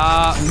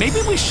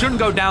 Maybe we shouldn't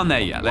go down there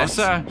yet. Let's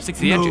stick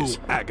to the edges.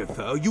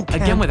 Agatha, you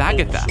can't. Again with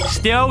Agatha.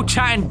 Still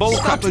chatting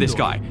bullcrap to this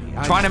guy.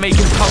 Trying to make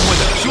him come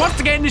with us. She wants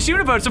to get in this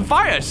universe and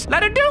fight us.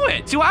 Let her do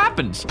it. See what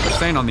happens. We're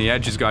staying on the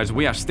edges, guys.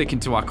 We are sticking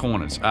to our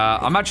corners.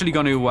 I'm actually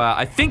going to,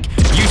 I think,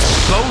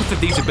 use both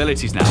of these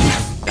abilities now.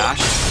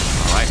 Dash.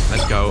 All right,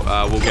 let's go.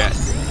 We'll get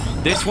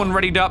this one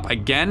readied up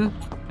again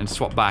and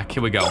swap back.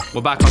 Here we go.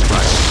 We're back on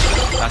track.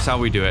 That's how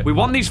we do it. We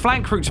want these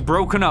flank routes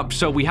broken up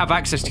so we have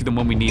access to them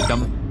when we need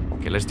them.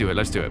 Okay, let's do it.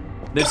 Let's do it.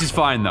 This is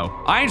fine, though.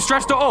 I ain't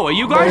stressed at all. Are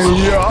you guys?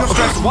 Yeah.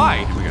 Stressed?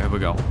 Why? Here we go. Here we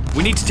go.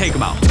 We need to take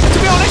them out. To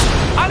be honest,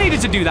 I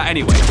needed to do that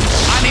anyway.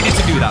 I needed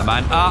to do that,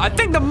 man. I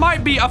think there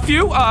might be a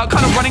few kind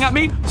of running at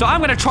me, so I'm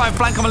going to try and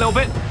flank them a little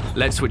bit.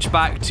 Let's switch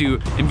back to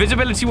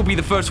invisibility will be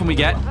the first one we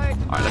get. All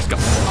right, let's go.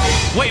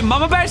 Wait,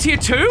 Mama Bear's here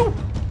too?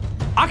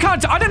 I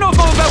don't know if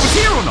Mama Bear was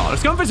here or not.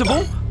 Let's go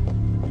invisible.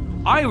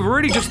 I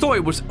really just thought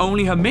it was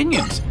only her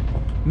minions.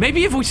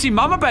 Maybe if we see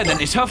Mama Bear,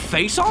 then is her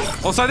face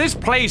off? Also, this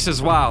place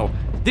as well.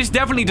 This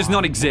definitely does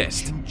not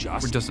exist.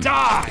 Just doesn't.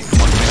 die!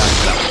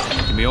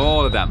 Give me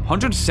all of them.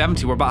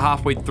 170, we're about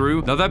halfway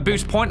through. Another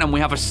boost point, and we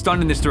have a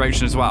stun in this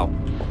direction as well.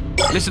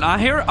 Listen, I'm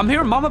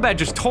hearing Mama Bear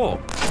just talk.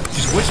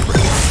 She's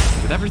whispering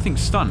with everything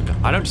stunned.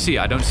 I don't see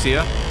her.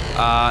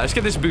 Let's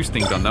get this boost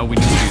thing done, though. We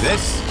need to do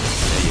this.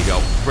 There you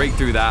go. Break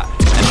through that.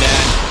 And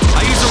then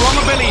I used the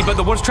wrong ability, but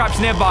the woods trap's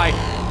nearby.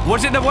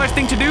 Was it the worst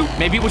thing to do?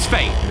 Maybe it was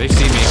fate. They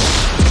see me.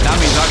 That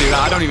means I do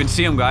that. I don't even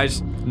see them,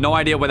 guys. No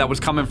idea where that was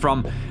coming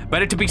from.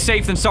 Better to be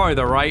safe than sorry,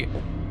 though, right?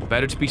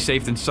 Better to be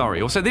safe than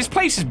sorry. Also, this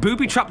place is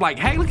booby-trapped like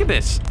heck. Look at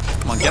this.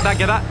 Come on, get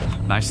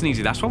that. Nice and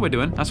easy. That's what we're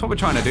doing. That's what we're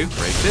trying to do.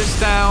 Break this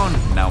down.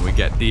 Now we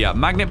get the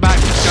magnet back.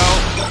 Let's go.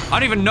 I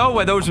don't even know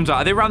where those ones are.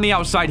 Are they around the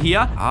outside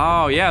here?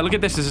 Oh, yeah. Look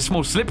at this. There's a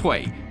small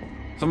slipway.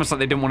 It's almost like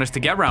they didn't want us to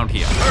get around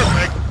here.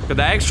 Perfect. Got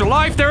that extra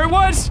life. There it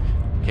was.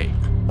 Okay.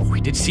 Oh,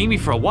 he did see me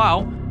for a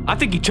while. I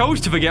think he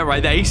chose to forget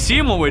right there. He's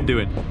seeing what we're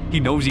doing. He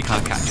knows he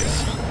can't catch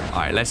us. All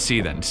right, let's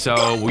see then.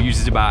 So we'll use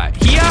this about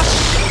here.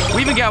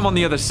 We even get him on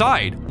the other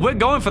side. We're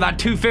going for that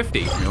 250.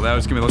 Give me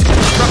those.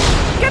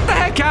 Get the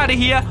heck out of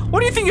here.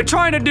 What do you think you're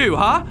trying to do,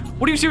 huh?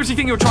 What do you seriously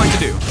think you're trying to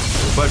do?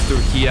 Burst through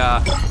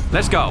here.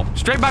 Let's go.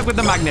 Straight back with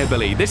the magnet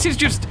ability. This is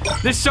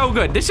so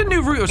good. This is a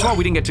new route as well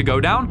we didn't get to go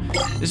down.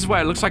 This is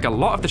where it looks like a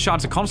lot of the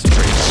shards are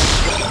concentrated.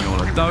 Give me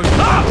all of those.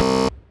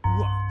 Ah!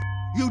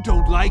 What? You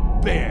don't like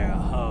bear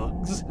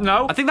hugs?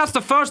 No. I think that's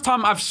the first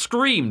time I've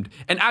screamed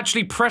and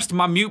actually pressed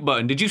my mute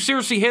button. Did you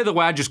seriously hear the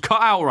way I just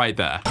cut out right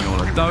there? Give me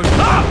all of those.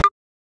 Ah!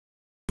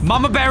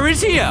 Mama Bear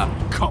is here.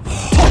 Come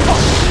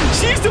on.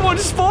 She's the one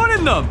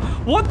spawning them.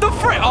 What the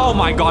frick? Oh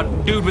my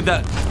god, dude, with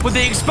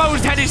the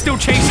exposed head is still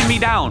chasing me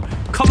down.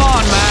 Come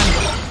on, man.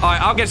 All right,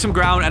 I'll get some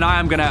ground, and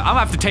I'm gonna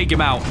have to take him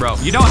out, bro.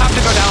 You don't have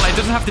to go down. It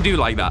doesn't have to do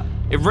like that.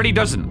 It really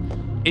doesn't.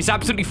 It's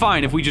absolutely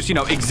fine if we just, you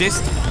know,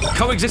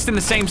 coexist in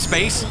the same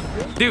space.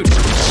 Dude,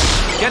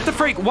 get the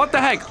freak. What the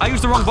heck? I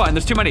used the wrong button.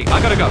 There's too many.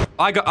 I gotta go.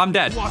 I'm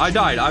dead. I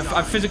died.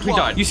 I've physically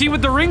died. You see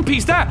with the ring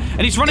piece there,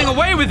 and he's running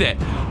away with it.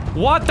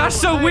 What? That's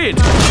so weird.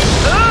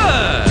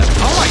 Ugh.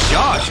 Oh my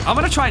gosh. I'm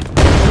gonna try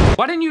and...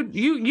 Why didn't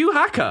you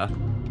hacker?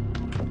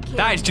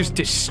 That is just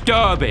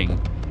disturbing.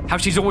 How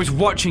she's always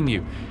watching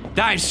you.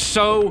 That is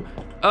so...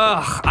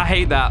 Ugh. I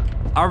hate that.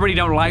 I really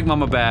don't like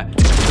Mama Bear.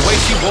 The way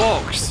she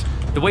walks.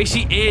 The way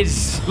she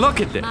is.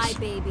 Look at this.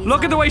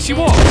 Look at the way she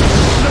walks. Look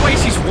at the way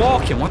she's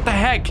walking. What the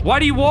heck? Why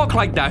do you walk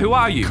like that? Who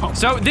are you?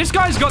 So this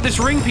guy's got this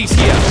ring piece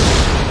here.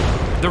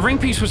 The ring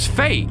piece was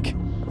fake.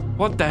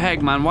 What the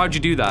heck, man? Why'd you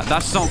do that?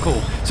 That's not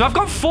cool. So I've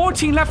got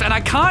 14 left, and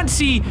I can't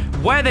see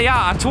where they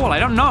are at all. I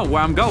don't know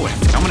where I'm going.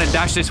 I'm gonna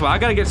dash this way. I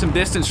gotta get some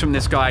distance from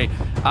this guy.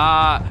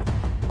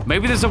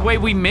 Maybe there's a way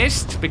we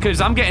missed,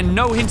 because I'm getting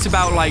no hints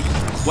about, like,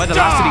 where the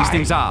last of these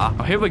things are.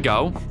 Oh, here we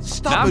go.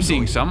 Now I'm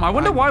seeing some. I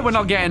wonder why we're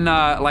not getting,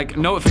 like,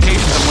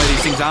 notifications on where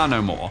these things are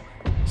no more.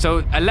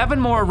 So, 11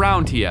 more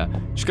around here.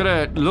 Just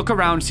gotta look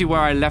around, see where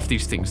I left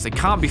these things. They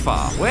can't be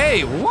far.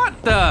 Wait,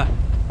 what the...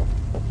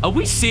 Are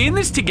we seeing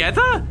this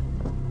together?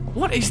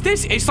 What is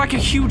this? It's like a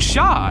huge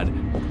shard.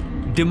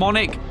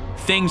 Demonic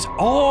things.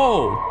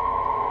 Oh!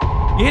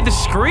 You hear the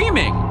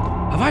screaming.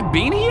 Have I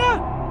been here?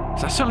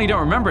 I certainly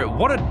don't remember it.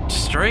 What a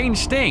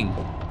strange thing.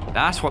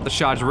 That's what the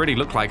shards really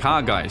look like,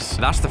 huh, guys?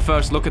 That's the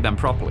first look at them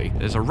properly.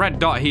 There's a red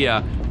dot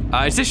here.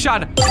 Is this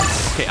shard...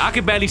 Okay, I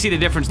could barely see the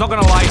difference. Not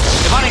gonna lie.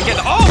 If I didn't get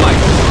the... Oh,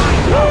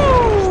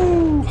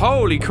 my... Woo!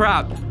 Holy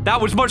crap.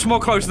 That was much more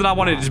close than I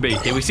wanted it to be.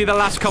 Okay, we see the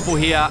last couple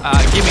here.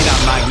 Give me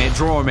that magnet.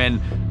 Draw them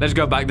in. Let's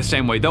go back the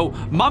same way. Though,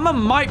 Mama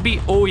might be...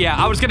 Oh, yeah.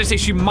 I was gonna say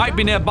she might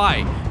be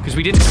nearby, because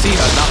we didn't see her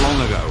that long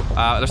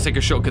ago. Let's take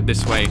a shortcut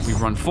this way. We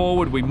run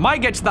forward. We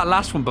might get to that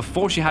last one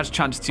before she has a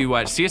chance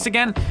to see us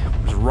again.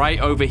 It was right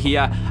over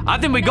here. I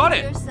think we got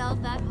it. She's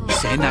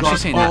saying that.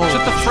 She's saying that.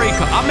 Shut the freak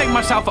up. I'll make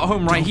myself at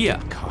home right here.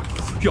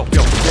 Yo.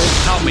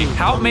 Help me.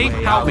 Help me.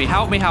 Help me.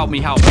 Help me. Help me.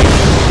 Help me.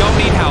 Don't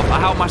need help.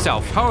 I help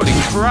myself. Holy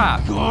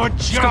crap.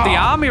 She's got the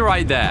army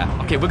right there.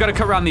 Okay, we're gonna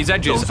cut around these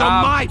edges. Those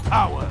are my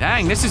power.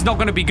 Dang, this is not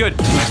gonna be good.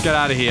 Let's get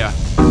out of here.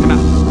 Come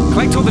on.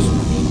 Collect all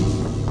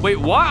this... Wait,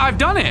 what? I've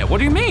done it. What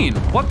do you mean?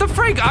 What the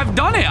freak? I've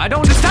done it. I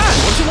don't understand.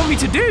 What do you want me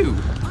to do?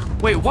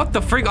 Wait, what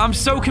the freak? I'm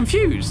so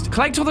confused.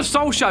 Collect all the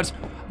soul shards.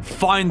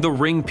 Find the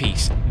ring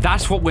piece.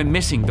 That's what we're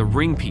missing, the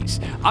ring piece.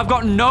 I've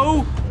got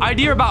no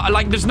idea about,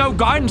 like, there's no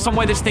guidance on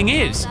where this thing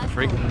is.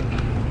 Freak.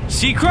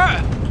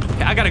 Secret?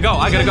 Okay, I gotta go.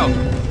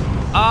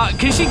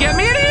 Can she get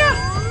me in here?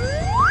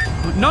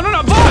 No,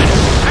 bud.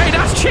 Hey,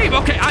 that's cheap.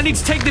 Okay, I need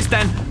to take this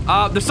then.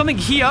 There's something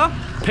here.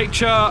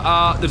 Picture,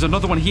 there's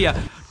another one here.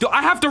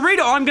 I have to read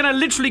it or I'm gonna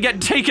literally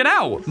get taken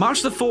out.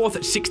 March the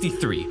 4th,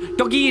 63.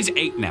 Doggy is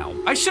 8 now.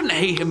 I shouldn't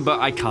hate him, but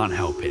I can't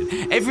help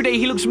it. Every day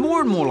he looks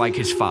more and more like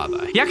his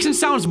father. He acts and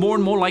sounds more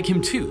and more like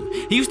him too.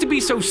 He used to be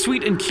so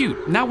sweet and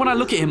cute. Now when I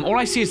look at him, all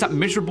I see is that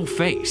miserable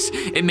face.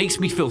 It makes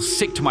me feel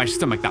sick to my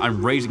stomach that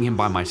I'm raising him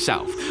by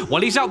myself.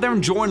 While he's out there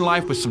enjoying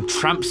life with some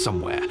tramp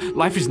somewhere.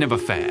 Life is never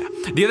fair.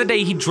 The other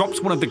day he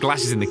dropped one of the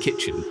glasses in the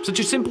kitchen. Such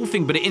a simple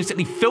thing, but it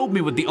instantly filled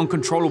me with the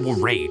uncontrollable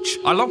rage.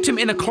 I locked him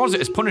in a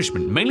closet as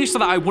punishment, mainly so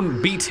that I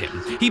wouldn't beat him.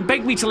 He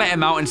begged me to let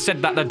him out and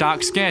said that the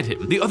dark scared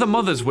him. The other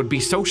mothers would be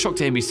so shocked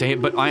to hear me say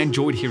it, but I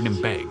enjoyed hearing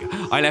him beg.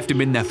 I left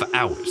him in there for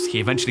hours. He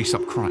eventually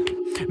stopped crying.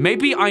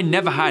 Maybe I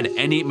never had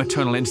any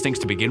maternal instincts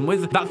to begin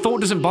with. That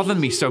thought doesn't bother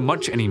me so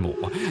much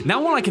anymore.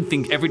 Now all I can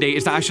think every day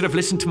is that I should have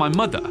listened to my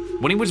mother.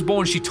 When he was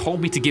born, she told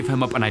me to give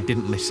him up and I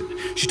didn't listen.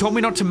 She told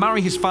me not to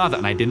marry his father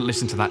and I didn't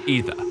listen to that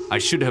either. I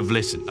should have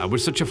listened. I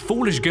was such a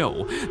foolish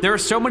girl. There are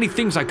so many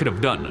things I could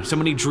have done, so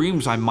many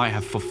dreams I might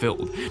have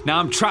fulfilled. Now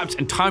I'm trapped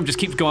and time just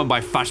keeps going by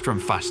faster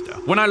and faster.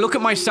 When I look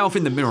at myself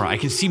in the mirror, I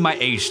can see my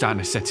age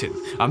starting to set in.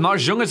 I'm not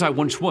as young as I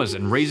once was,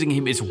 and raising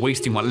him is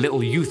wasting what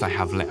little youth I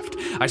have left.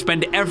 I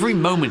spend every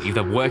moment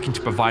either working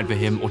to provide for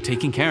him or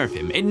taking care of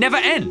him. It never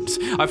ends.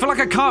 I feel like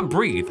I can't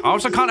breathe. I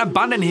also can't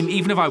abandon him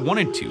even if I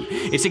wanted to.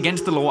 It's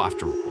against the law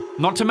after all.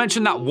 Not to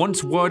mention that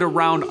once word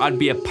around, I'd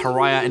be a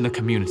pariah in the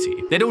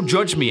community. They'd all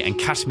judge me and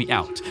cast me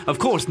out. Of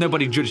course,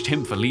 nobody judged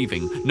him for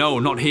leaving. No,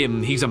 not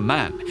him. He's a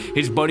man.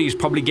 His buddies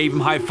probably gave him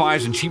high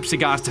fives and cheap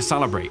cigars to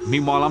celebrate.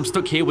 Meanwhile, I'm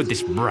stuck here with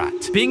this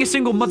brat. Being a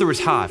single mother is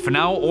hard. For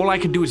now, all I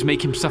can do is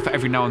make him suffer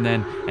every now and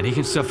then, and he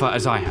can suffer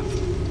as I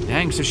have.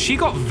 Dang, so she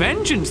got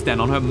vengeance then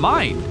on her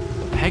mind.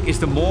 The heck is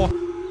the more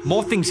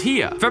things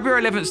here.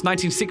 February 11th,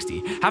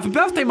 1960. Happy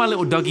birthday, my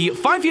little doggy.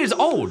 5 years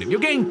old.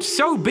 You're getting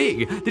so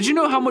big. Did you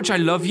know how much I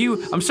love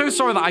you? I'm so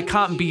sorry that I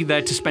can't be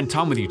there to spend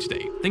time with you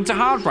today. Things are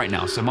hard right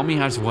now, so mommy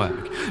has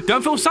work.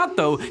 Don't feel sad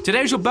though.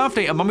 Today's your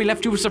birthday and mommy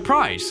left you a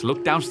surprise.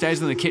 Look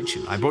downstairs in the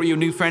kitchen. I brought you a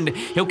new friend.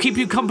 He'll keep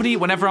you company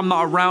whenever I'm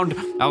not around.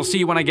 I'll see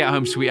you when I get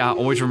home, sweetheart.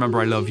 Always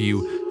remember I love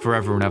you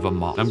forever and ever,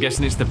 Mom. I'm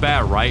guessing it's the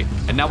bear, right?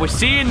 And now we're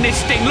seeing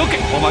this thing. Look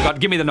at, oh my God,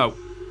 give me the note.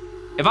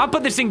 If I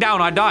put this thing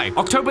down, I die.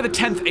 October the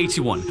 10th,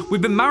 81.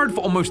 We've been married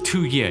for almost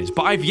 2 years,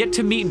 but I've yet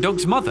to meet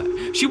Doug's mother.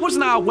 She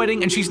wasn't at our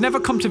wedding and she's never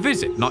come to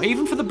visit, not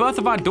even for the birth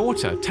of our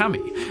daughter,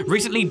 Tammy.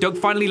 Recently, Doug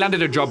finally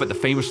landed a job at the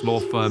famous law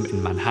firm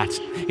in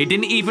Manhattan. He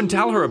didn't even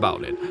tell her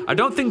about it. I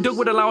don't think Doug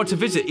would allow her to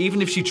visit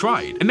even if she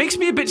tried. It makes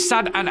me a bit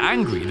sad and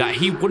angry that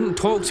he wouldn't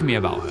talk to me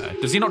about her.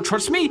 Does he not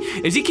trust me?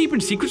 Is he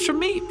keeping secrets from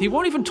me? He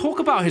won't even talk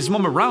about his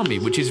mom around me,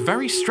 which is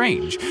very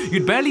strange.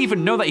 You'd barely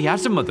even know that he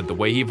has a mother the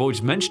way he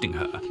avoids mentioning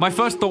her. My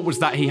first thought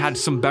was that he had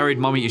some buried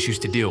mommy issues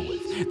to deal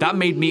with. That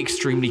made me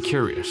extremely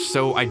curious,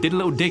 so I did a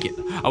little digging.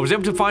 I was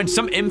able to find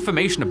some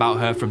information about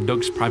her from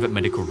Doug's private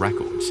medical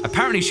records.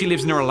 Apparently, she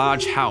lives near a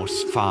large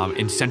house farm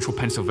in central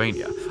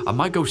Pennsylvania. I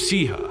might go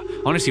see her.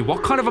 Honestly,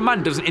 what kind of a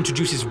man doesn't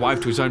introduce his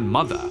wife to his own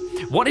mother?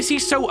 What is he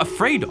so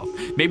afraid of?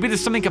 Maybe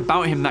there's something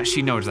about him that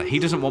she knows that he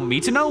doesn't want me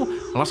to know?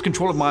 I lost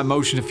control of my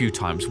emotions a few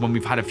times when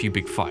we've had a few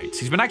big fights.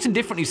 He's been acting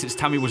differently since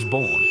Tammy was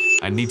born.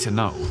 I need to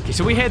know. Okay,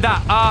 so we hear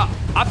that.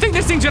 I think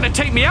this thing's gonna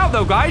take me out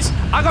though, guys.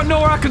 I got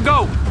nowhere I can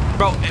go.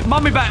 Bro,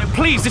 mommy back,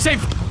 please, this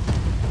ain't...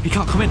 He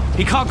can't come in.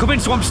 He can't come in,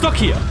 so I'm stuck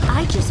here.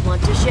 I just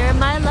want to share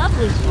my love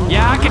with you.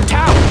 Yeah, I can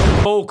tell.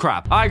 Oh,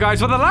 crap. All right,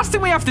 guys. Well, the last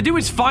thing we have to do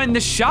is find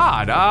this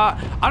shard.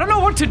 I don't know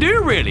what to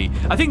do, really.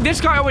 I think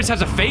this guy always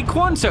has a fake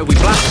one, so if we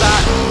blast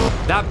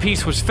that, that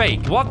piece was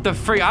fake. What the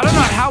freak? I don't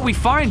know how we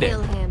find it.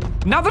 Kill him.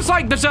 Now there's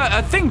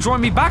a thing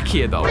drawing me back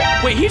here, though.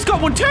 Wait, he's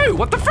got one too.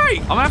 What the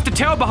freak? I'm gonna have to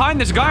tail behind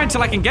this guy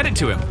until I can get it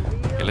to him.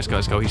 Okay, let's go,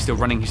 let's go. He's still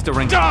running, he's still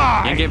running.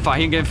 Die! He ain't getting far,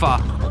 he ain't getting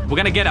far. We're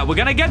gonna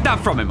get that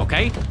from him,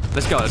 okay?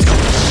 Let's go, let's go.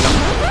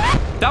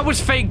 That was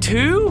fake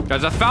too?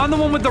 Guys, I found the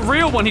one with the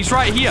real one. He's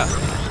right here.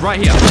 Right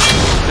here.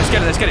 Let's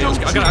get it, let's get it.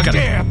 I got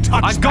it.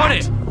 I got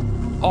it.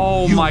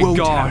 Oh my gosh.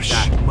 You won't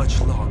have that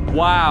much longer.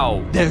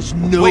 Wow. There's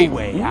no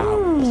way out.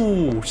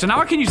 Ooh. So now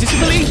I can use this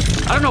ability?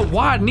 I don't know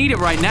why I'd need it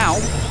right now.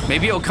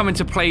 Maybe it'll come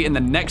into play in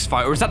the next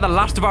fight, or is that the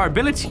last of our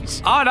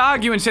abilities? I'd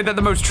argue and say that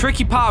the most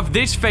tricky part of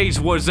this phase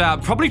was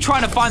probably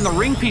trying to find the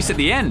ring piece at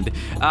the end.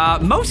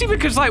 Mostly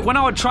because, like, when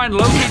I would try and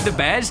locate the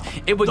bears,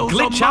 it would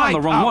glitch out on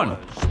the wrong one.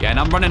 Yeah, and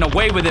I'm running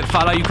away with it,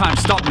 fella. You can't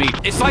stop me.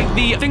 It's like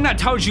the thing that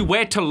tells you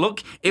where to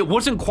look. It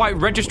wasn't quite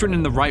registering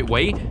in the right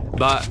way,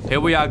 but here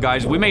we are,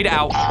 guys. We made it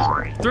out.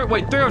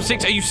 Wait,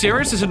 306, are you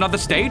serious? There's another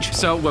stage?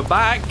 So we're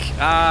back.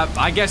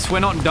 I guess we're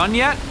not done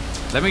yet.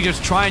 Let me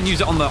just try and use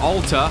it on the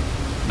altar.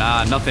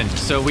 Nah, nothing.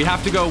 So we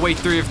have to go away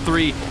 3 of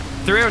 3.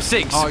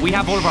 306, we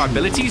have all of our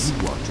abilities.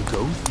 You want to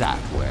go that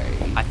way?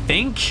 I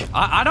think.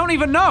 I don't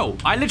even know.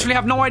 I literally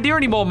have no idea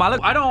anymore, Malik.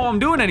 I don't know what I'm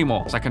doing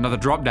anymore. It's like another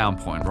drop down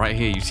point right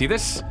here. You see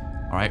this?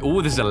 All right.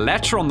 Oh, there's a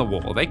letter on the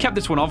wall. They kept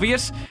this one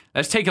obvious.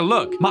 Let's take a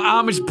look. My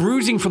arm is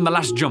bruising from the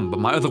last jump, but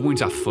my other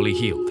wounds are fully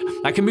healed.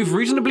 I can move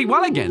reasonably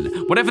well again.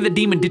 Whatever the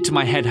demon did to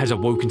my head has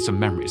awoken some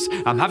memories.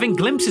 I'm having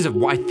glimpses of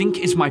what I think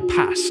is my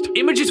past.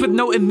 Images with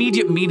no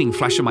immediate meaning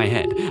flash in my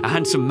head. A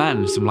handsome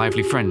man, some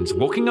lively friends,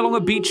 walking along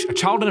a beach, a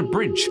child on a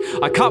bridge.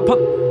 I can't put...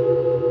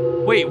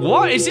 Wait,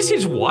 what? Is this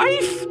his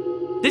wife?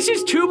 This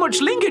is too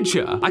much linkage.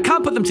 I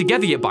can't put them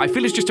together yet, but I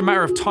feel it's just a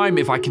matter of time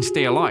if I can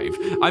stay alive.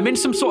 I'm in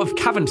some sort of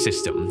cavern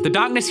system. The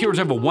darkness here is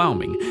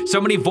overwhelming.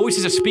 So many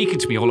voices are speaking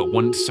to me all at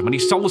once. So many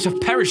souls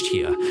have perished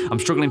here. I'm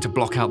struggling to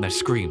block out their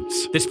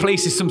screams. This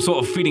place is some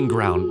sort of feeding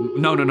ground.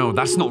 No,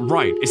 that's not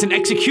right. It's an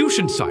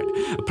execution site.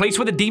 A place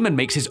where the demon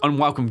makes his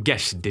unwelcome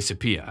guests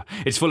disappear.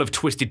 It's full of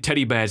twisted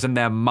teddy bears and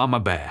their mama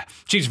bear.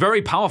 She's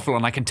very powerful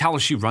and I can tell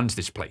she runs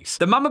this place.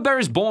 The mama bear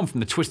is born from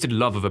the twisted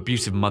love of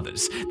abusive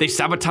mothers. They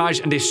sabotage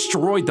and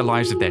destroy the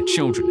lives of their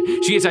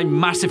children. She is a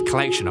massive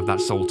collection of that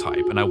soul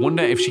type, and I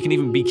wonder if she can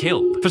even be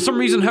killed. For some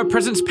reason, her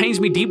presence pains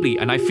me deeply,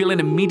 and I feel an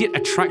immediate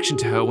attraction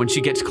to her when she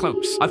gets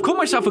close. I've caught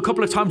myself a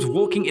couple of times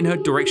walking in her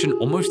direction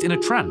almost in a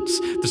trance.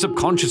 The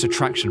subconscious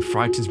attraction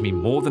frightens me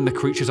more than the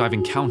creatures I've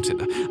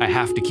encountered. I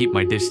have to keep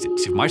my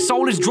distance. If my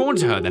soul is drawn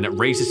to her, then it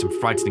raises some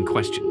frightening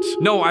questions.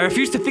 No, I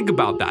refuse to think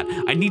about that.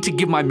 I need to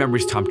give my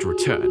memories time to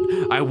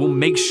return. I will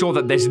make sure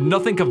that there's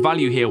nothing of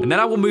value here, and then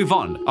I will move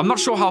on. I'm not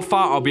sure how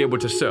far I'll be able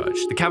to search.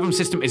 The cavern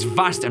system is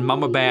vast and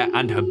Mama Bear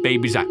and her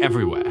babies are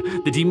everywhere.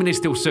 The demon is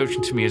still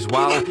searching to me as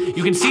well.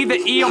 You can see the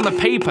E on the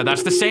paper,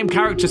 that's the same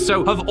character.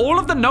 So have all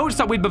of the notes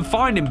that we've been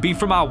finding be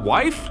from our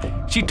wife?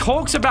 She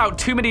talks about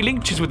too many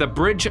linkers with a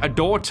bridge, a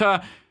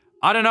daughter.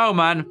 I don't know,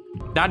 man.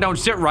 That don't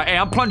sit right. Hey,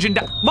 I'm plunging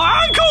down.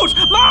 My ankles!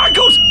 My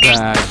ankles!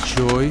 Bad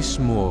choice,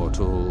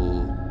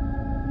 mortal.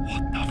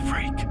 What the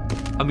freak?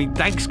 I mean,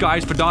 thanks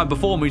guys for dying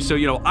before me, so,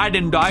 you know, I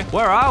didn't die.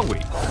 Where are we?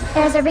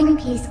 There's a ring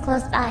piece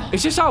close by.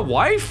 Is this our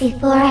wife?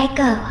 Before I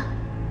go,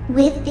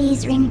 with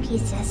these ring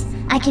pieces,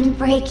 I can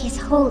break his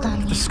hold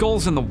on The you.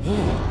 skull's in the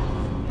wall.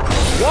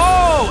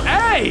 Whoa,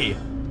 hey!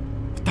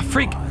 What the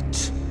freak?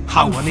 What?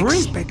 How I'm free.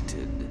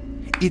 unexpected.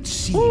 It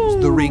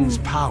seems the ring's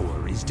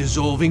power is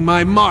dissolving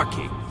my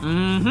marking.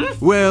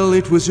 Well,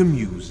 it was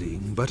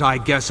amusing, but I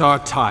guess our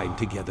time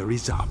together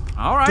is up.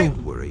 All right.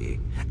 Don't worry.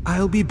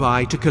 I'll be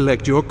by to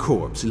collect your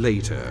corpse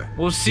later.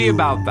 We'll see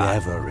about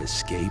that. Never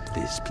escape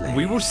this place.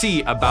 We will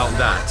see about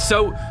that.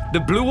 So, the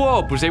blue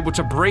orb was able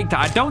to break that.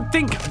 I don't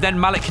think then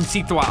Malik can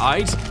see through our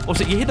eyes.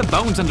 Also, you hear the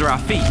bones under our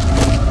feet.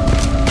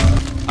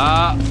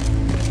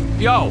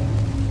 Yo.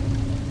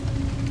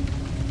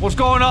 What's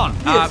going on?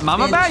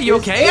 Mama Bear, you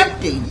okay?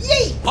 Empty.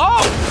 Yeet.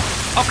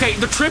 Oh! Okay,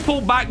 the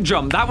triple back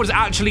jump. That was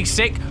actually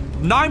sick.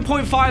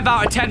 9.5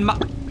 out of 10.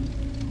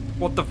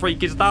 What the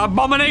freak is that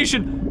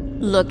abomination?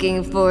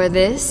 Looking for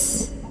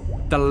this?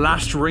 The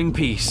last ring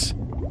piece.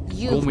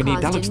 You've we need-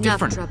 that caused looks enough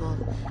different. trouble.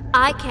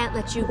 I can't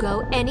let you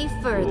go any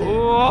further.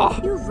 Oh.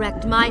 You've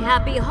wrecked my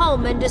happy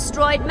home and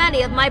destroyed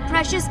many of my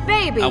precious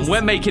babies. And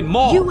we're making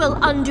more. You will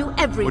undo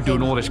everything.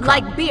 doing all this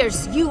crap. Like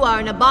Bierce, you are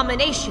an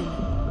abomination.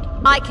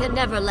 I can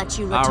never let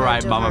you return All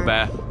right, to Mama her.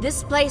 Bear.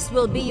 This place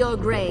will be your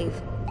grave.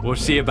 We'll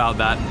see about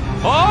that.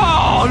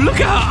 Oh, look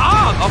at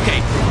her arm.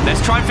 Okay,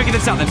 let's try and figure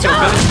this out then. So,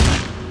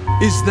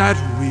 Is that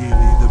really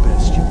the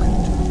best you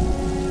can do?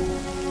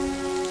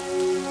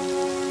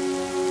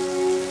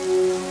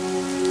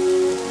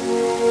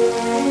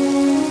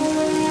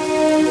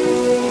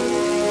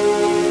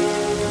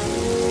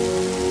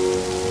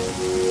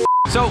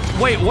 So,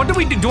 wait, what do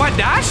we do? Do I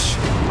dash?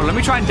 Well, let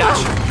me try and dash.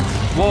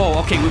 Whoa,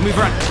 okay, we move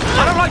around.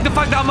 I don't like the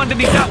fact that I'm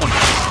underneath that one.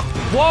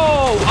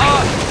 Whoa,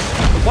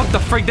 what the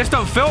freak? This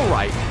don't feel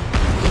right.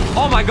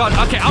 Oh my god,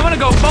 okay, I'm gonna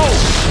go bold.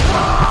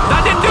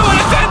 That didn't do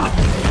anything!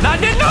 That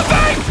did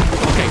nothing!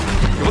 Okay,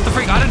 what the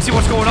freak? I didn't see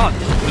what's going on.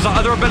 There's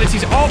other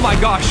abilities. Oh my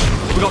gosh,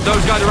 we got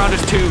those guys around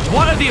us too.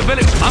 What are the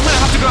abilities? I'm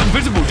gonna have to go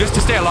invisible just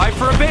to stay alive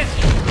for a bit.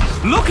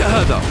 Look at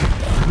her though.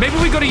 Maybe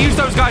we gotta use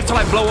those guys to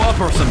like blow her up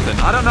or something.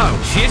 I don't know.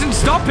 She isn't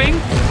stopping.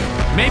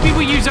 Maybe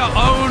we use our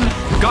own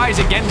guys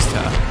against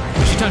her.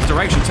 She turns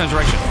direction,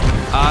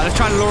 let's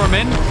try and lure him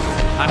in.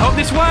 I hope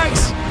this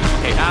works.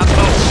 Okay, I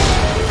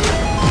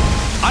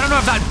don't know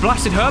if that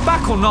blasted her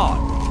back or not.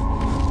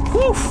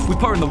 Whew, we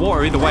put her in the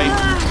water either way.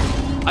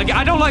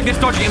 I don't like this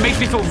dodging. It makes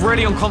me feel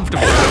really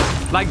uncomfortable.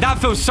 Like, that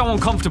feels so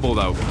uncomfortable,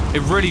 though.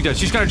 It really does.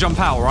 She's gonna jump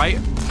out, right?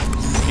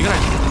 You're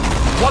gonna...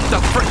 What the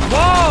frick?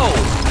 Whoa!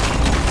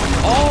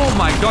 Oh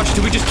my gosh,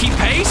 do we just keep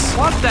pace?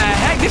 What the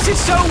heck? This is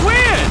so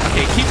weird.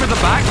 Okay, keep her at the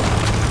back.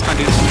 Try and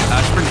do this.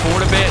 Sprint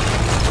forward a bit.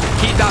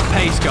 Keep that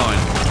pace going.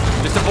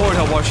 Just avoid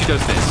her while she does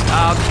this.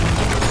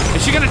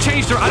 Is she gonna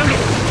change her? I don't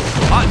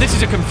know. This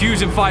is a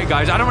confusing fight,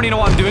 guys. I don't really know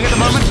what I'm doing at the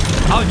moment.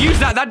 I'll use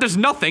that. That does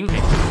nothing.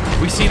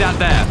 We see that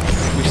there.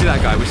 We see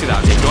that guy. We see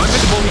that. Okay, go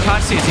invisible. We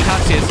can't see us. He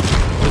can't see us.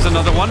 There's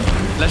another one.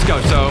 Let's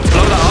go. So,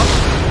 blow that up.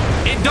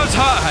 It does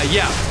hurt her,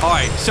 yeah. All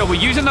right, so we're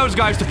using those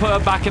guys to put her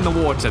back in the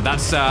water.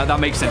 That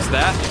makes sense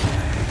there.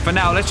 For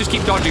now, let's just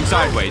keep dodging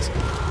sideways.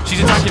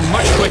 She's attacking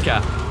much quicker.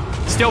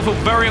 Still feel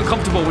very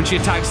uncomfortable when she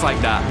attacks like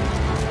that.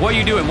 What are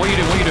you doing? What are you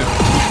doing? What are you doing?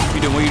 What are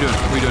you doing? What are you doing?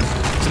 What are you doing?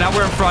 So now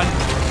we're in front.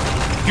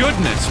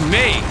 Goodness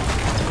me.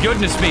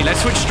 Goodness me.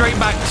 Let's switch straight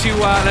back to,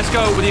 let's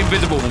go with the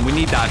invisible one. We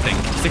need that thing.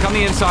 Stick on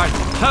the inside.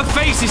 Her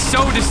face is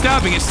so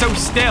disturbing. It's so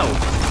still.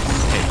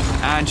 Okay,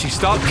 and she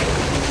stopped.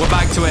 We're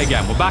back to it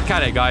again. We're back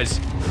at it, guys.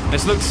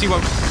 Let's look to see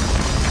what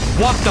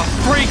the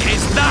freak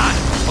is that?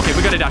 Okay,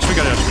 we gotta dash. We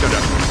gotta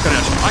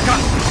dash. I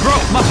can't. Bro,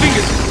 my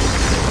fingers.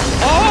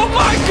 Oh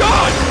my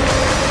god!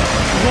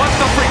 What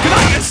the freak? Can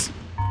I just...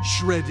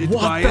 Shredded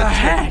What by the a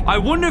heck? I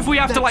wonder if we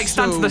have to like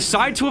stand to the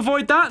side to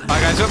avoid that.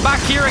 Alright guys, we're back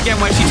here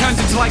again where she turns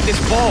into like this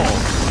ball.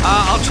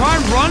 I'll try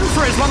and run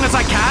for as long as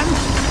I can,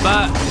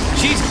 but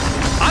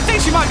I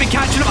think she might be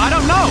catching up. I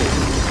don't know.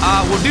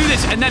 We'll do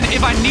this, and then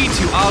if I need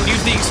to, I'll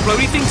use the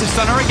exploding thing to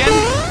stun her again.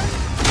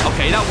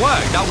 Okay, that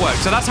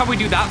worked. So that's how we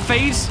do that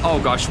phase. Oh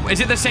gosh, is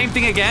it the same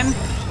thing again?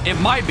 It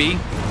might be.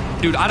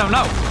 Dude, I don't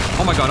know.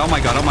 Oh my god.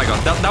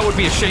 That would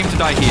be a shame to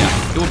die here.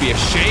 It would be a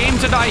shame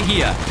to die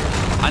here.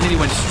 And then he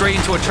went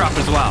straight into a trap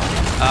as well.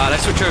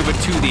 Let's switch over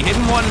to the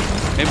hidden one.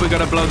 Maybe we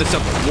gotta blow this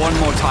up one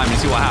more time and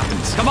see what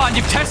happens. Come on,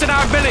 you've tested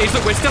our abilities.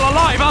 Look, we're still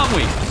alive, aren't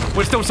we?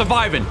 We're still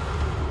surviving.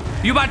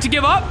 You about to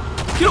give up?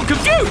 You look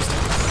confused.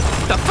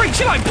 The freak,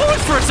 she like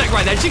paused for a sec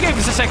right there. She gave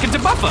us a second to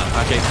buffer.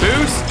 Okay,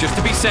 boost, just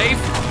to be safe.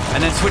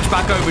 And then switch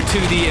back over to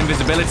the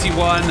invisibility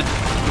one.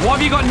 What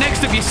have you got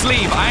next up your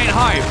sleeve? I ain't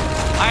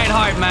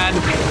hype, man.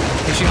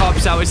 Okay, she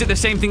hops out. Is it the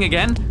same thing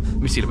again?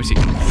 Let me see.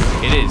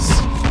 It is.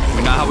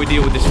 We know how we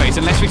deal with this phase,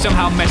 unless we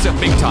somehow mess up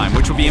big time,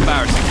 which will be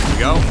embarrassing. Here we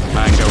go.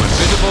 And go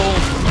invisible.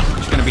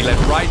 She's going to be led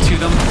right to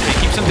them. Okay,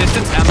 keep some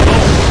distance, and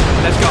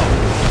boom. Let's go.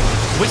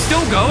 We're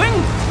still going?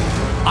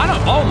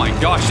 Oh my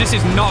gosh, this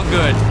is not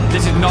good.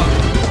 This is not...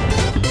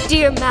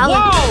 Dear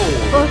Malak,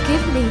 Whoa!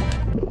 forgive me.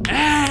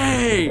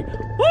 Hey!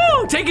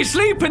 Woo! Take a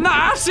sleep in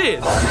that acid!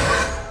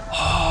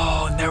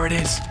 Oh, and there it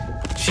is.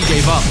 She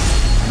gave up.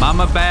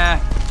 Mama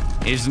Bear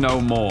is no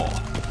more.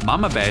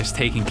 Mama Bear's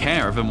taking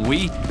care of him.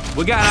 We're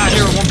getting out of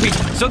here in one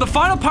piece. So the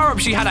final power-up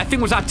she had, I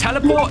think, was our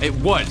teleport. It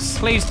was.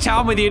 Please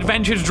tell me the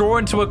adventure's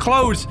drawing to a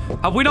close.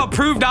 Have we not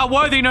proved our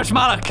worthiness,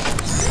 Malak?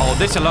 Oh,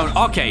 this alone.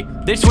 Okay,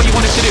 this is what you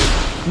wanted to do.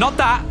 Not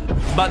that,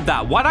 but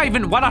that. Why'd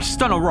I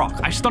stun a rock?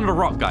 I stunned a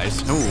rock,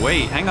 guys. Oh,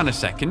 wait, hang on a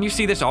second. You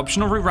see this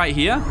optional route right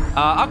here?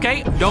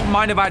 Okay, don't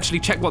mind if I actually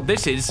check what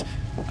this is.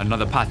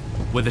 Another path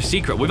with a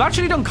secret. We've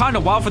actually done kind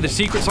of well for the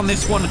secrets on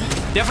this one.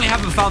 Definitely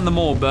haven't found them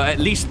all, but at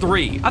least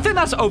 3. I think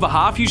that's over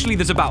half. Usually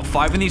there's about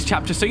 5 in these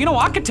chapters, so you know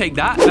what? I could take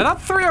that. Now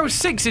that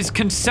 306 is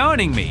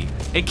concerning me.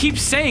 It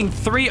keeps saying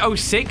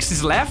 306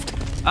 is left.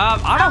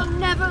 I'll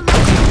never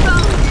let you go.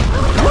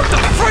 What the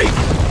freak?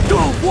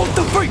 Oh, what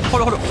the freak?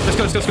 Hold on. Let's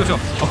go.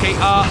 Okay,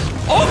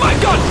 oh my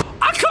god!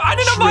 I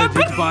didn't have my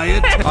ability!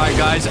 Alright,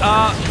 guys,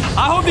 I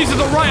hope these are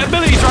the right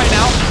abilities right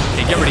now.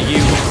 Okay, get rid of you,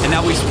 and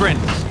now we sprint.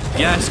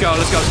 Yeah, let's go.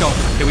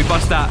 Okay, we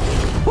bust that.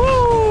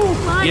 Woo!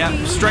 Yeah,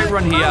 straight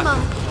run here.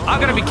 I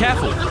gotta be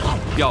careful.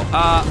 Yo,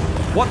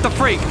 what the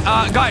freak?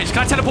 Guys, can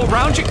I teleport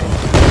around you?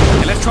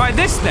 Okay, let's try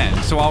this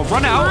then. So I'll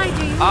run out.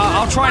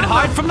 I'll try and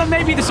hide from them.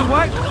 Maybe this will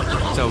work.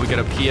 So we get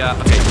up here.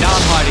 Okay, now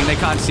I'm hiding. They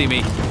can't see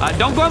me.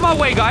 Don't go my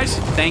way, guys.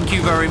 Thank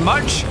you very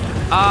much.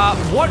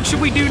 What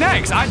should we do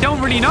next? I don't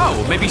really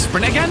know. Maybe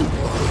sprint again?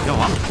 No,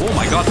 oh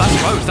my god,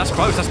 that's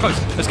close.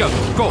 Let's go.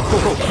 Go.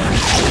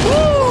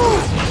 Woo!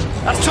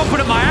 That's chopping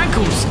at my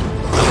ankles.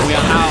 We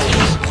are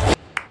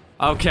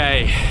out.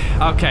 Okay.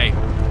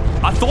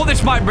 I thought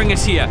this might bring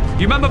us here.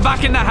 You remember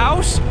back in the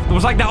house? There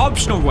was like that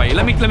optional way.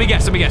 Let me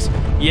guess.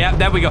 Yeah,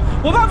 there we go.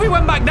 What about if we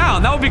went back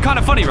down? That would be kind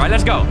of funny, right?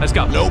 Let's go.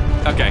 Nope.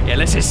 Okay, yeah,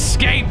 let's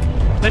escape.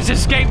 Let's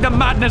escape the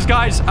madness,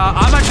 guys.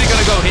 I'm actually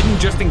gonna go hidden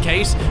just in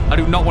case. I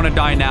do not want to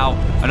die now.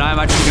 And I'm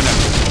actually gonna...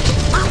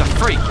 The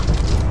freak.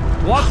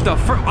 What the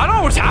frick? I don't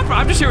know what's happening.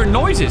 I'm just hearing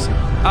noises.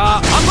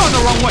 I'm going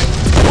the wrong way.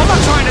 What am I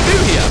trying to do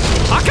here?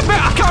 I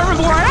can't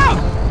remember where I am.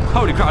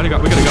 Holy crap, we're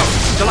gonna go.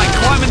 They're like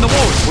climbing the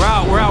walls.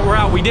 We're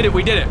out. We did it.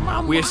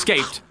 We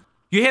escaped.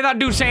 You hear that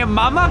dude saying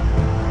mama?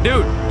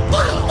 Dude.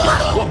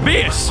 What,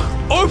 Beerus?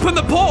 Open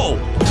the portal.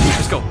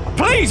 Let's go.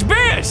 Please,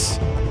 Beerus.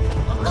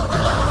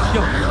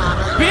 Yo,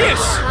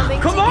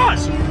 Beerus, come on.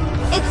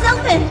 It's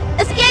open!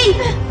 Escape!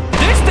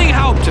 This thing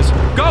helped us.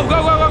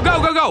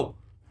 Go.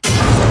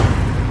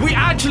 We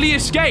actually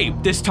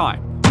escaped this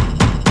time.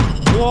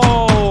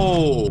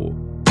 Whoa.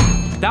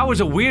 That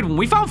was a weird one.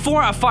 We found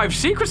 4 out of 5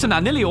 secrets in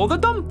that, nearly all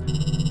of them.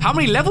 How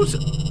many levels?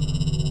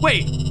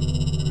 Wait.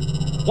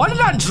 Why did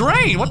that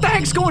drain? What the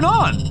heck's going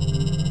on?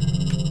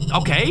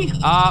 Okay.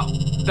 Did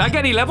I get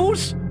any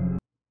levels?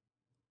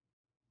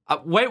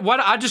 Wait, what?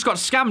 I just got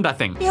scammed, I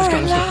think. You're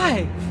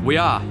alive. We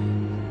are.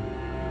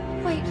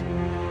 Wait.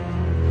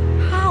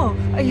 How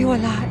are you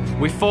alive?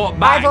 We fought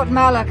back. I thought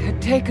Malak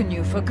had taken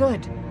you for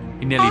good.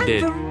 He nearly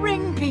did. And the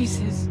ring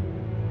pieces.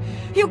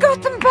 You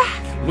got them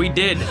back. We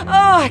did. Oh,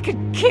 I could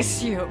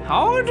kiss you.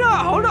 Hold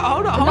up.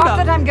 Not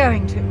that I'm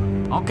going to.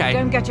 Okay.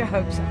 Don't get your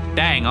hopes up.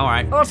 Dang, all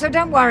right. Also,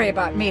 don't worry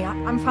about me.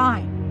 I'm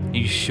fine.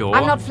 You sure?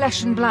 I'm not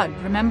flesh and blood,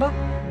 remember?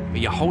 But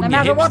you're holding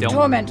no your matter hips what still.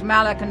 torment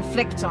Malak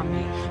inflicts on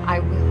me, I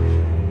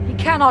will. He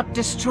cannot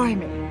destroy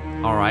me.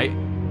 All right.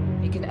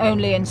 He can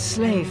only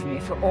enslave me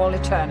for all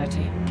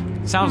eternity.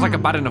 Sounds like a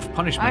bad enough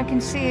punishment. I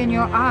can see in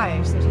your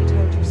eyes that he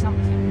told you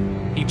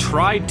something. He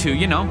tried to,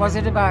 you know. Was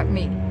it about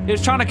me? He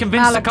was trying to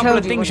convince Malik a couple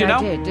of told things, you you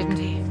what know. I did, didn't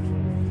he?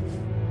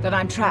 That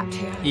I'm trapped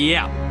here.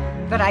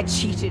 Yeah. That I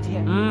cheated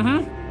him.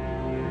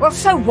 Mm-hmm. Well,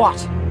 so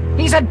what?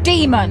 He's a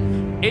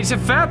demon. It's a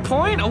fair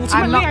point,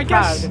 ultimately, I'm not I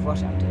guess. proud of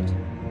what I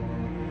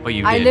did. But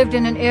you I did. lived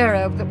in an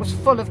era that was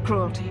full of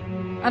cruelty,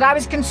 and I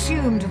was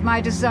consumed with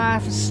my desire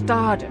for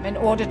stardom in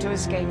order to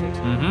escape it.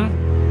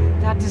 Mm-hmm.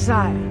 That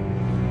desire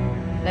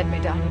led me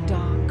down a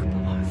dark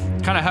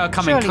path. Kind of her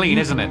coming Surely clean,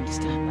 you isn't can it?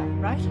 Understand that,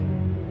 right?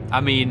 I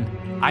mean,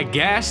 I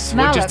guess we're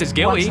Malik just as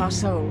guilty.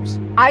 wants our souls.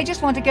 I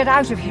just want to get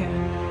out of here.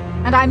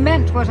 And I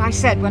meant what I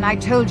said when I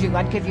told you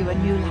I'd give you a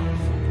new life.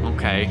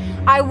 Okay.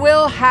 I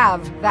will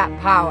have that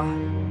power.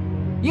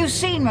 You've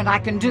seen what I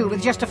can do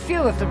with just a few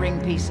of the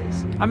ring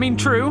pieces. I mean,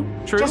 true.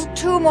 Just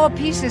 2 more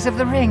pieces of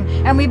the ring,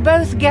 and we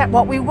both get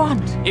what we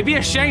want. It'd be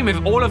a shame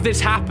if all of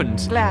this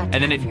happened Glad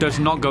and then it does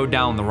not go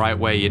down the right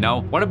way, you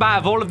know? What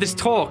about if all of this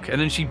talk and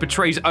then she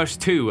betrays us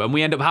too and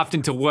we end up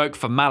having to work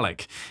for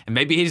Malik? And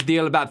maybe his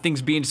deal about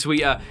things being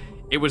sweeter,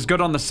 it was good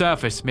on the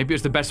surface. Maybe it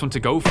was the best one to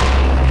go for.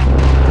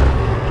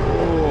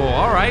 Oh,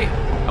 all right.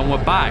 And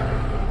we're back.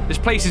 This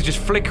place is just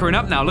flickering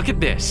up now. Look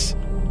at this.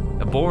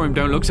 The ballroom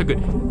don't look so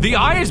good. The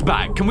eye is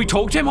back. Can we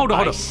talk to him? Hold on,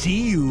 hold on. I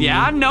see you.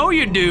 Yeah, I know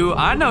you do.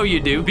 I know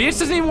you do. Beers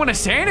doesn't even want to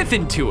say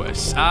anything to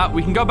us.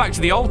 We can go back to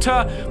the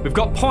altar. We've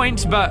got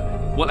points,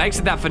 but we'll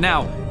exit that for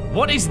now.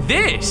 What is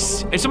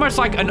this? It's almost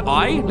like an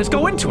eye. Let's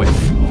go into it.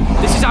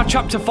 This is our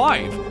chapter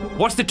 5.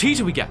 What's the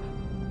teaser we get?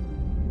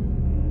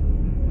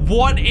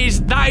 What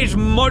is that? Is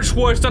much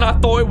worse than I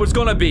thought it was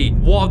gonna be.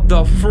 What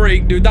the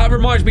freak, dude? That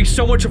reminds me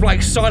so much of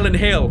like Silent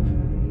Hill.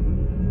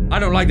 I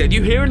don't like that. Do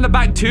you hear in the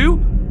back too?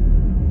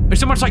 It's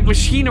so much like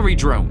machinery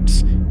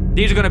drones.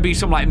 These are gonna be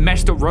some like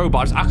messed up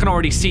robots. I can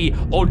already see,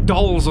 or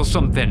dolls or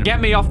something. Get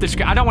me off the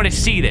screen. I don't want to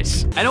see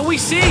this. And all we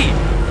see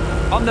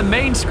on the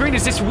main screen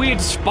is this weird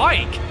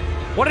spike.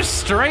 What a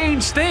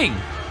strange thing.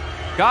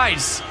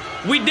 Guys,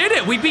 we did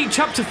it. We beat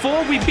chapter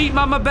 4. We beat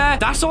Mama Bear.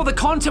 That's all the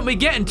content we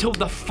get until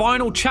the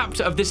final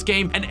chapter of this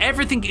game, and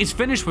everything is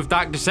finished with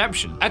Dark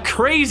Deception. A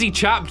crazy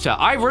chapter.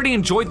 I really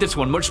enjoyed this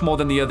one much more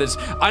than the others.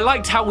 I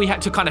liked how we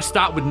had to kind of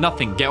start with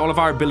nothing, get all of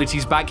our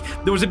abilities back.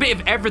 There was a bit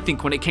of everything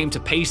when it came to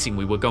pacing.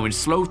 We were going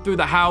slow through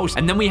the house,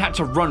 and then we had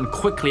to run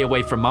quickly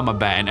away from Mama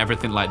Bear and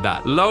everything like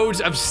that.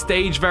 Loads of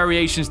stage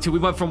variations too. We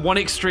went from one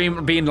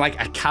extreme being like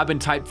a cabin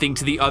type thing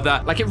to the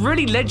other. Like, it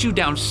really led you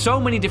down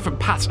so many different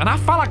paths, and I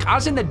felt like I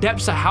was in the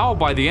depths of hell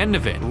by the end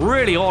of it.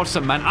 Really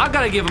awesome, man. I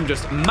gotta give them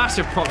just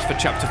massive props for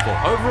chapter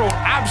 4. Overall,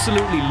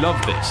 absolutely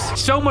love this.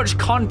 So much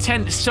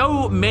content,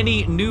 so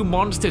many new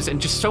monsters,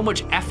 and just so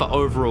much effort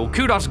overall.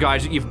 Kudos,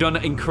 guys. You've done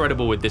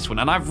incredible with this one,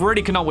 and I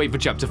really cannot wait for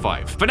chapter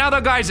 5. For now, though,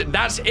 guys,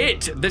 that's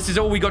it. This is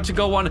all we got to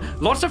go on.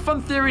 Lots of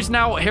fun theories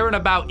now, hearing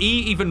about E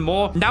even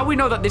more. Now we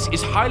know that this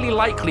is highly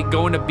likely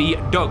going to be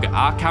Doug,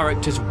 our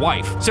character's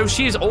wife. So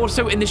she is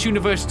also in this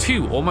universe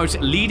too, almost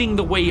leading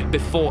the way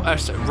before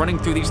us, running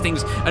through these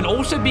things, and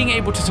also being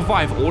able to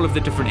survive all of the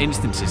different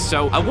instances.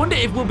 So I wonder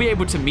if we'll be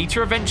able to meet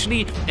her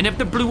eventually, and if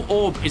the blue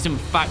orb is in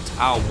fact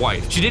our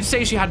wife. She did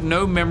say she had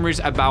no memories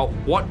about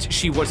what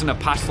she was in a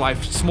past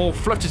life. Small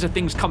flutters of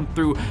things come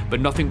through, but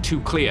nothing too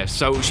clear.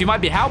 So she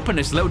might be helping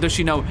us. Little does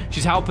she know,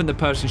 she's helping the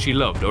person she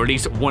loved, or at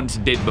least once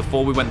did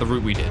before we went the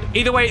route we did.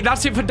 Either way,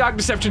 that's it for Dark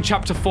Deception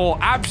chapter 4.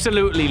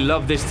 Absolutely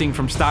love this thing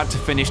from start to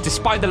finish,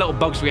 despite the little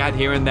bugs we had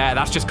here and there.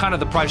 That's just kind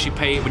of the price you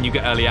pay when you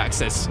get early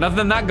access. And other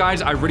than that,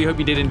 guys, I really hope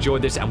you did enjoy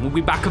this, and we'll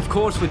be back, of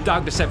course, with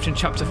Dark Deception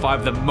chapter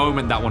 5 the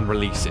moment that one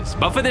releases.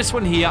 But for this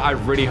one here, I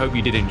really hope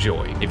you did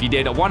enjoy. If you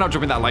did, why not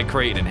drop in that like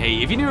crate? And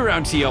hey, if you're new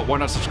around here, why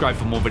not subscribe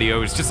for more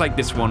videos just like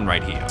this one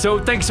right here? So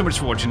thanks so much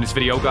for watching this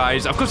video,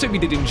 guys. Of course, if you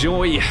did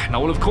enjoy, and I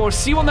will of course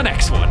see you on the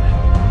next one.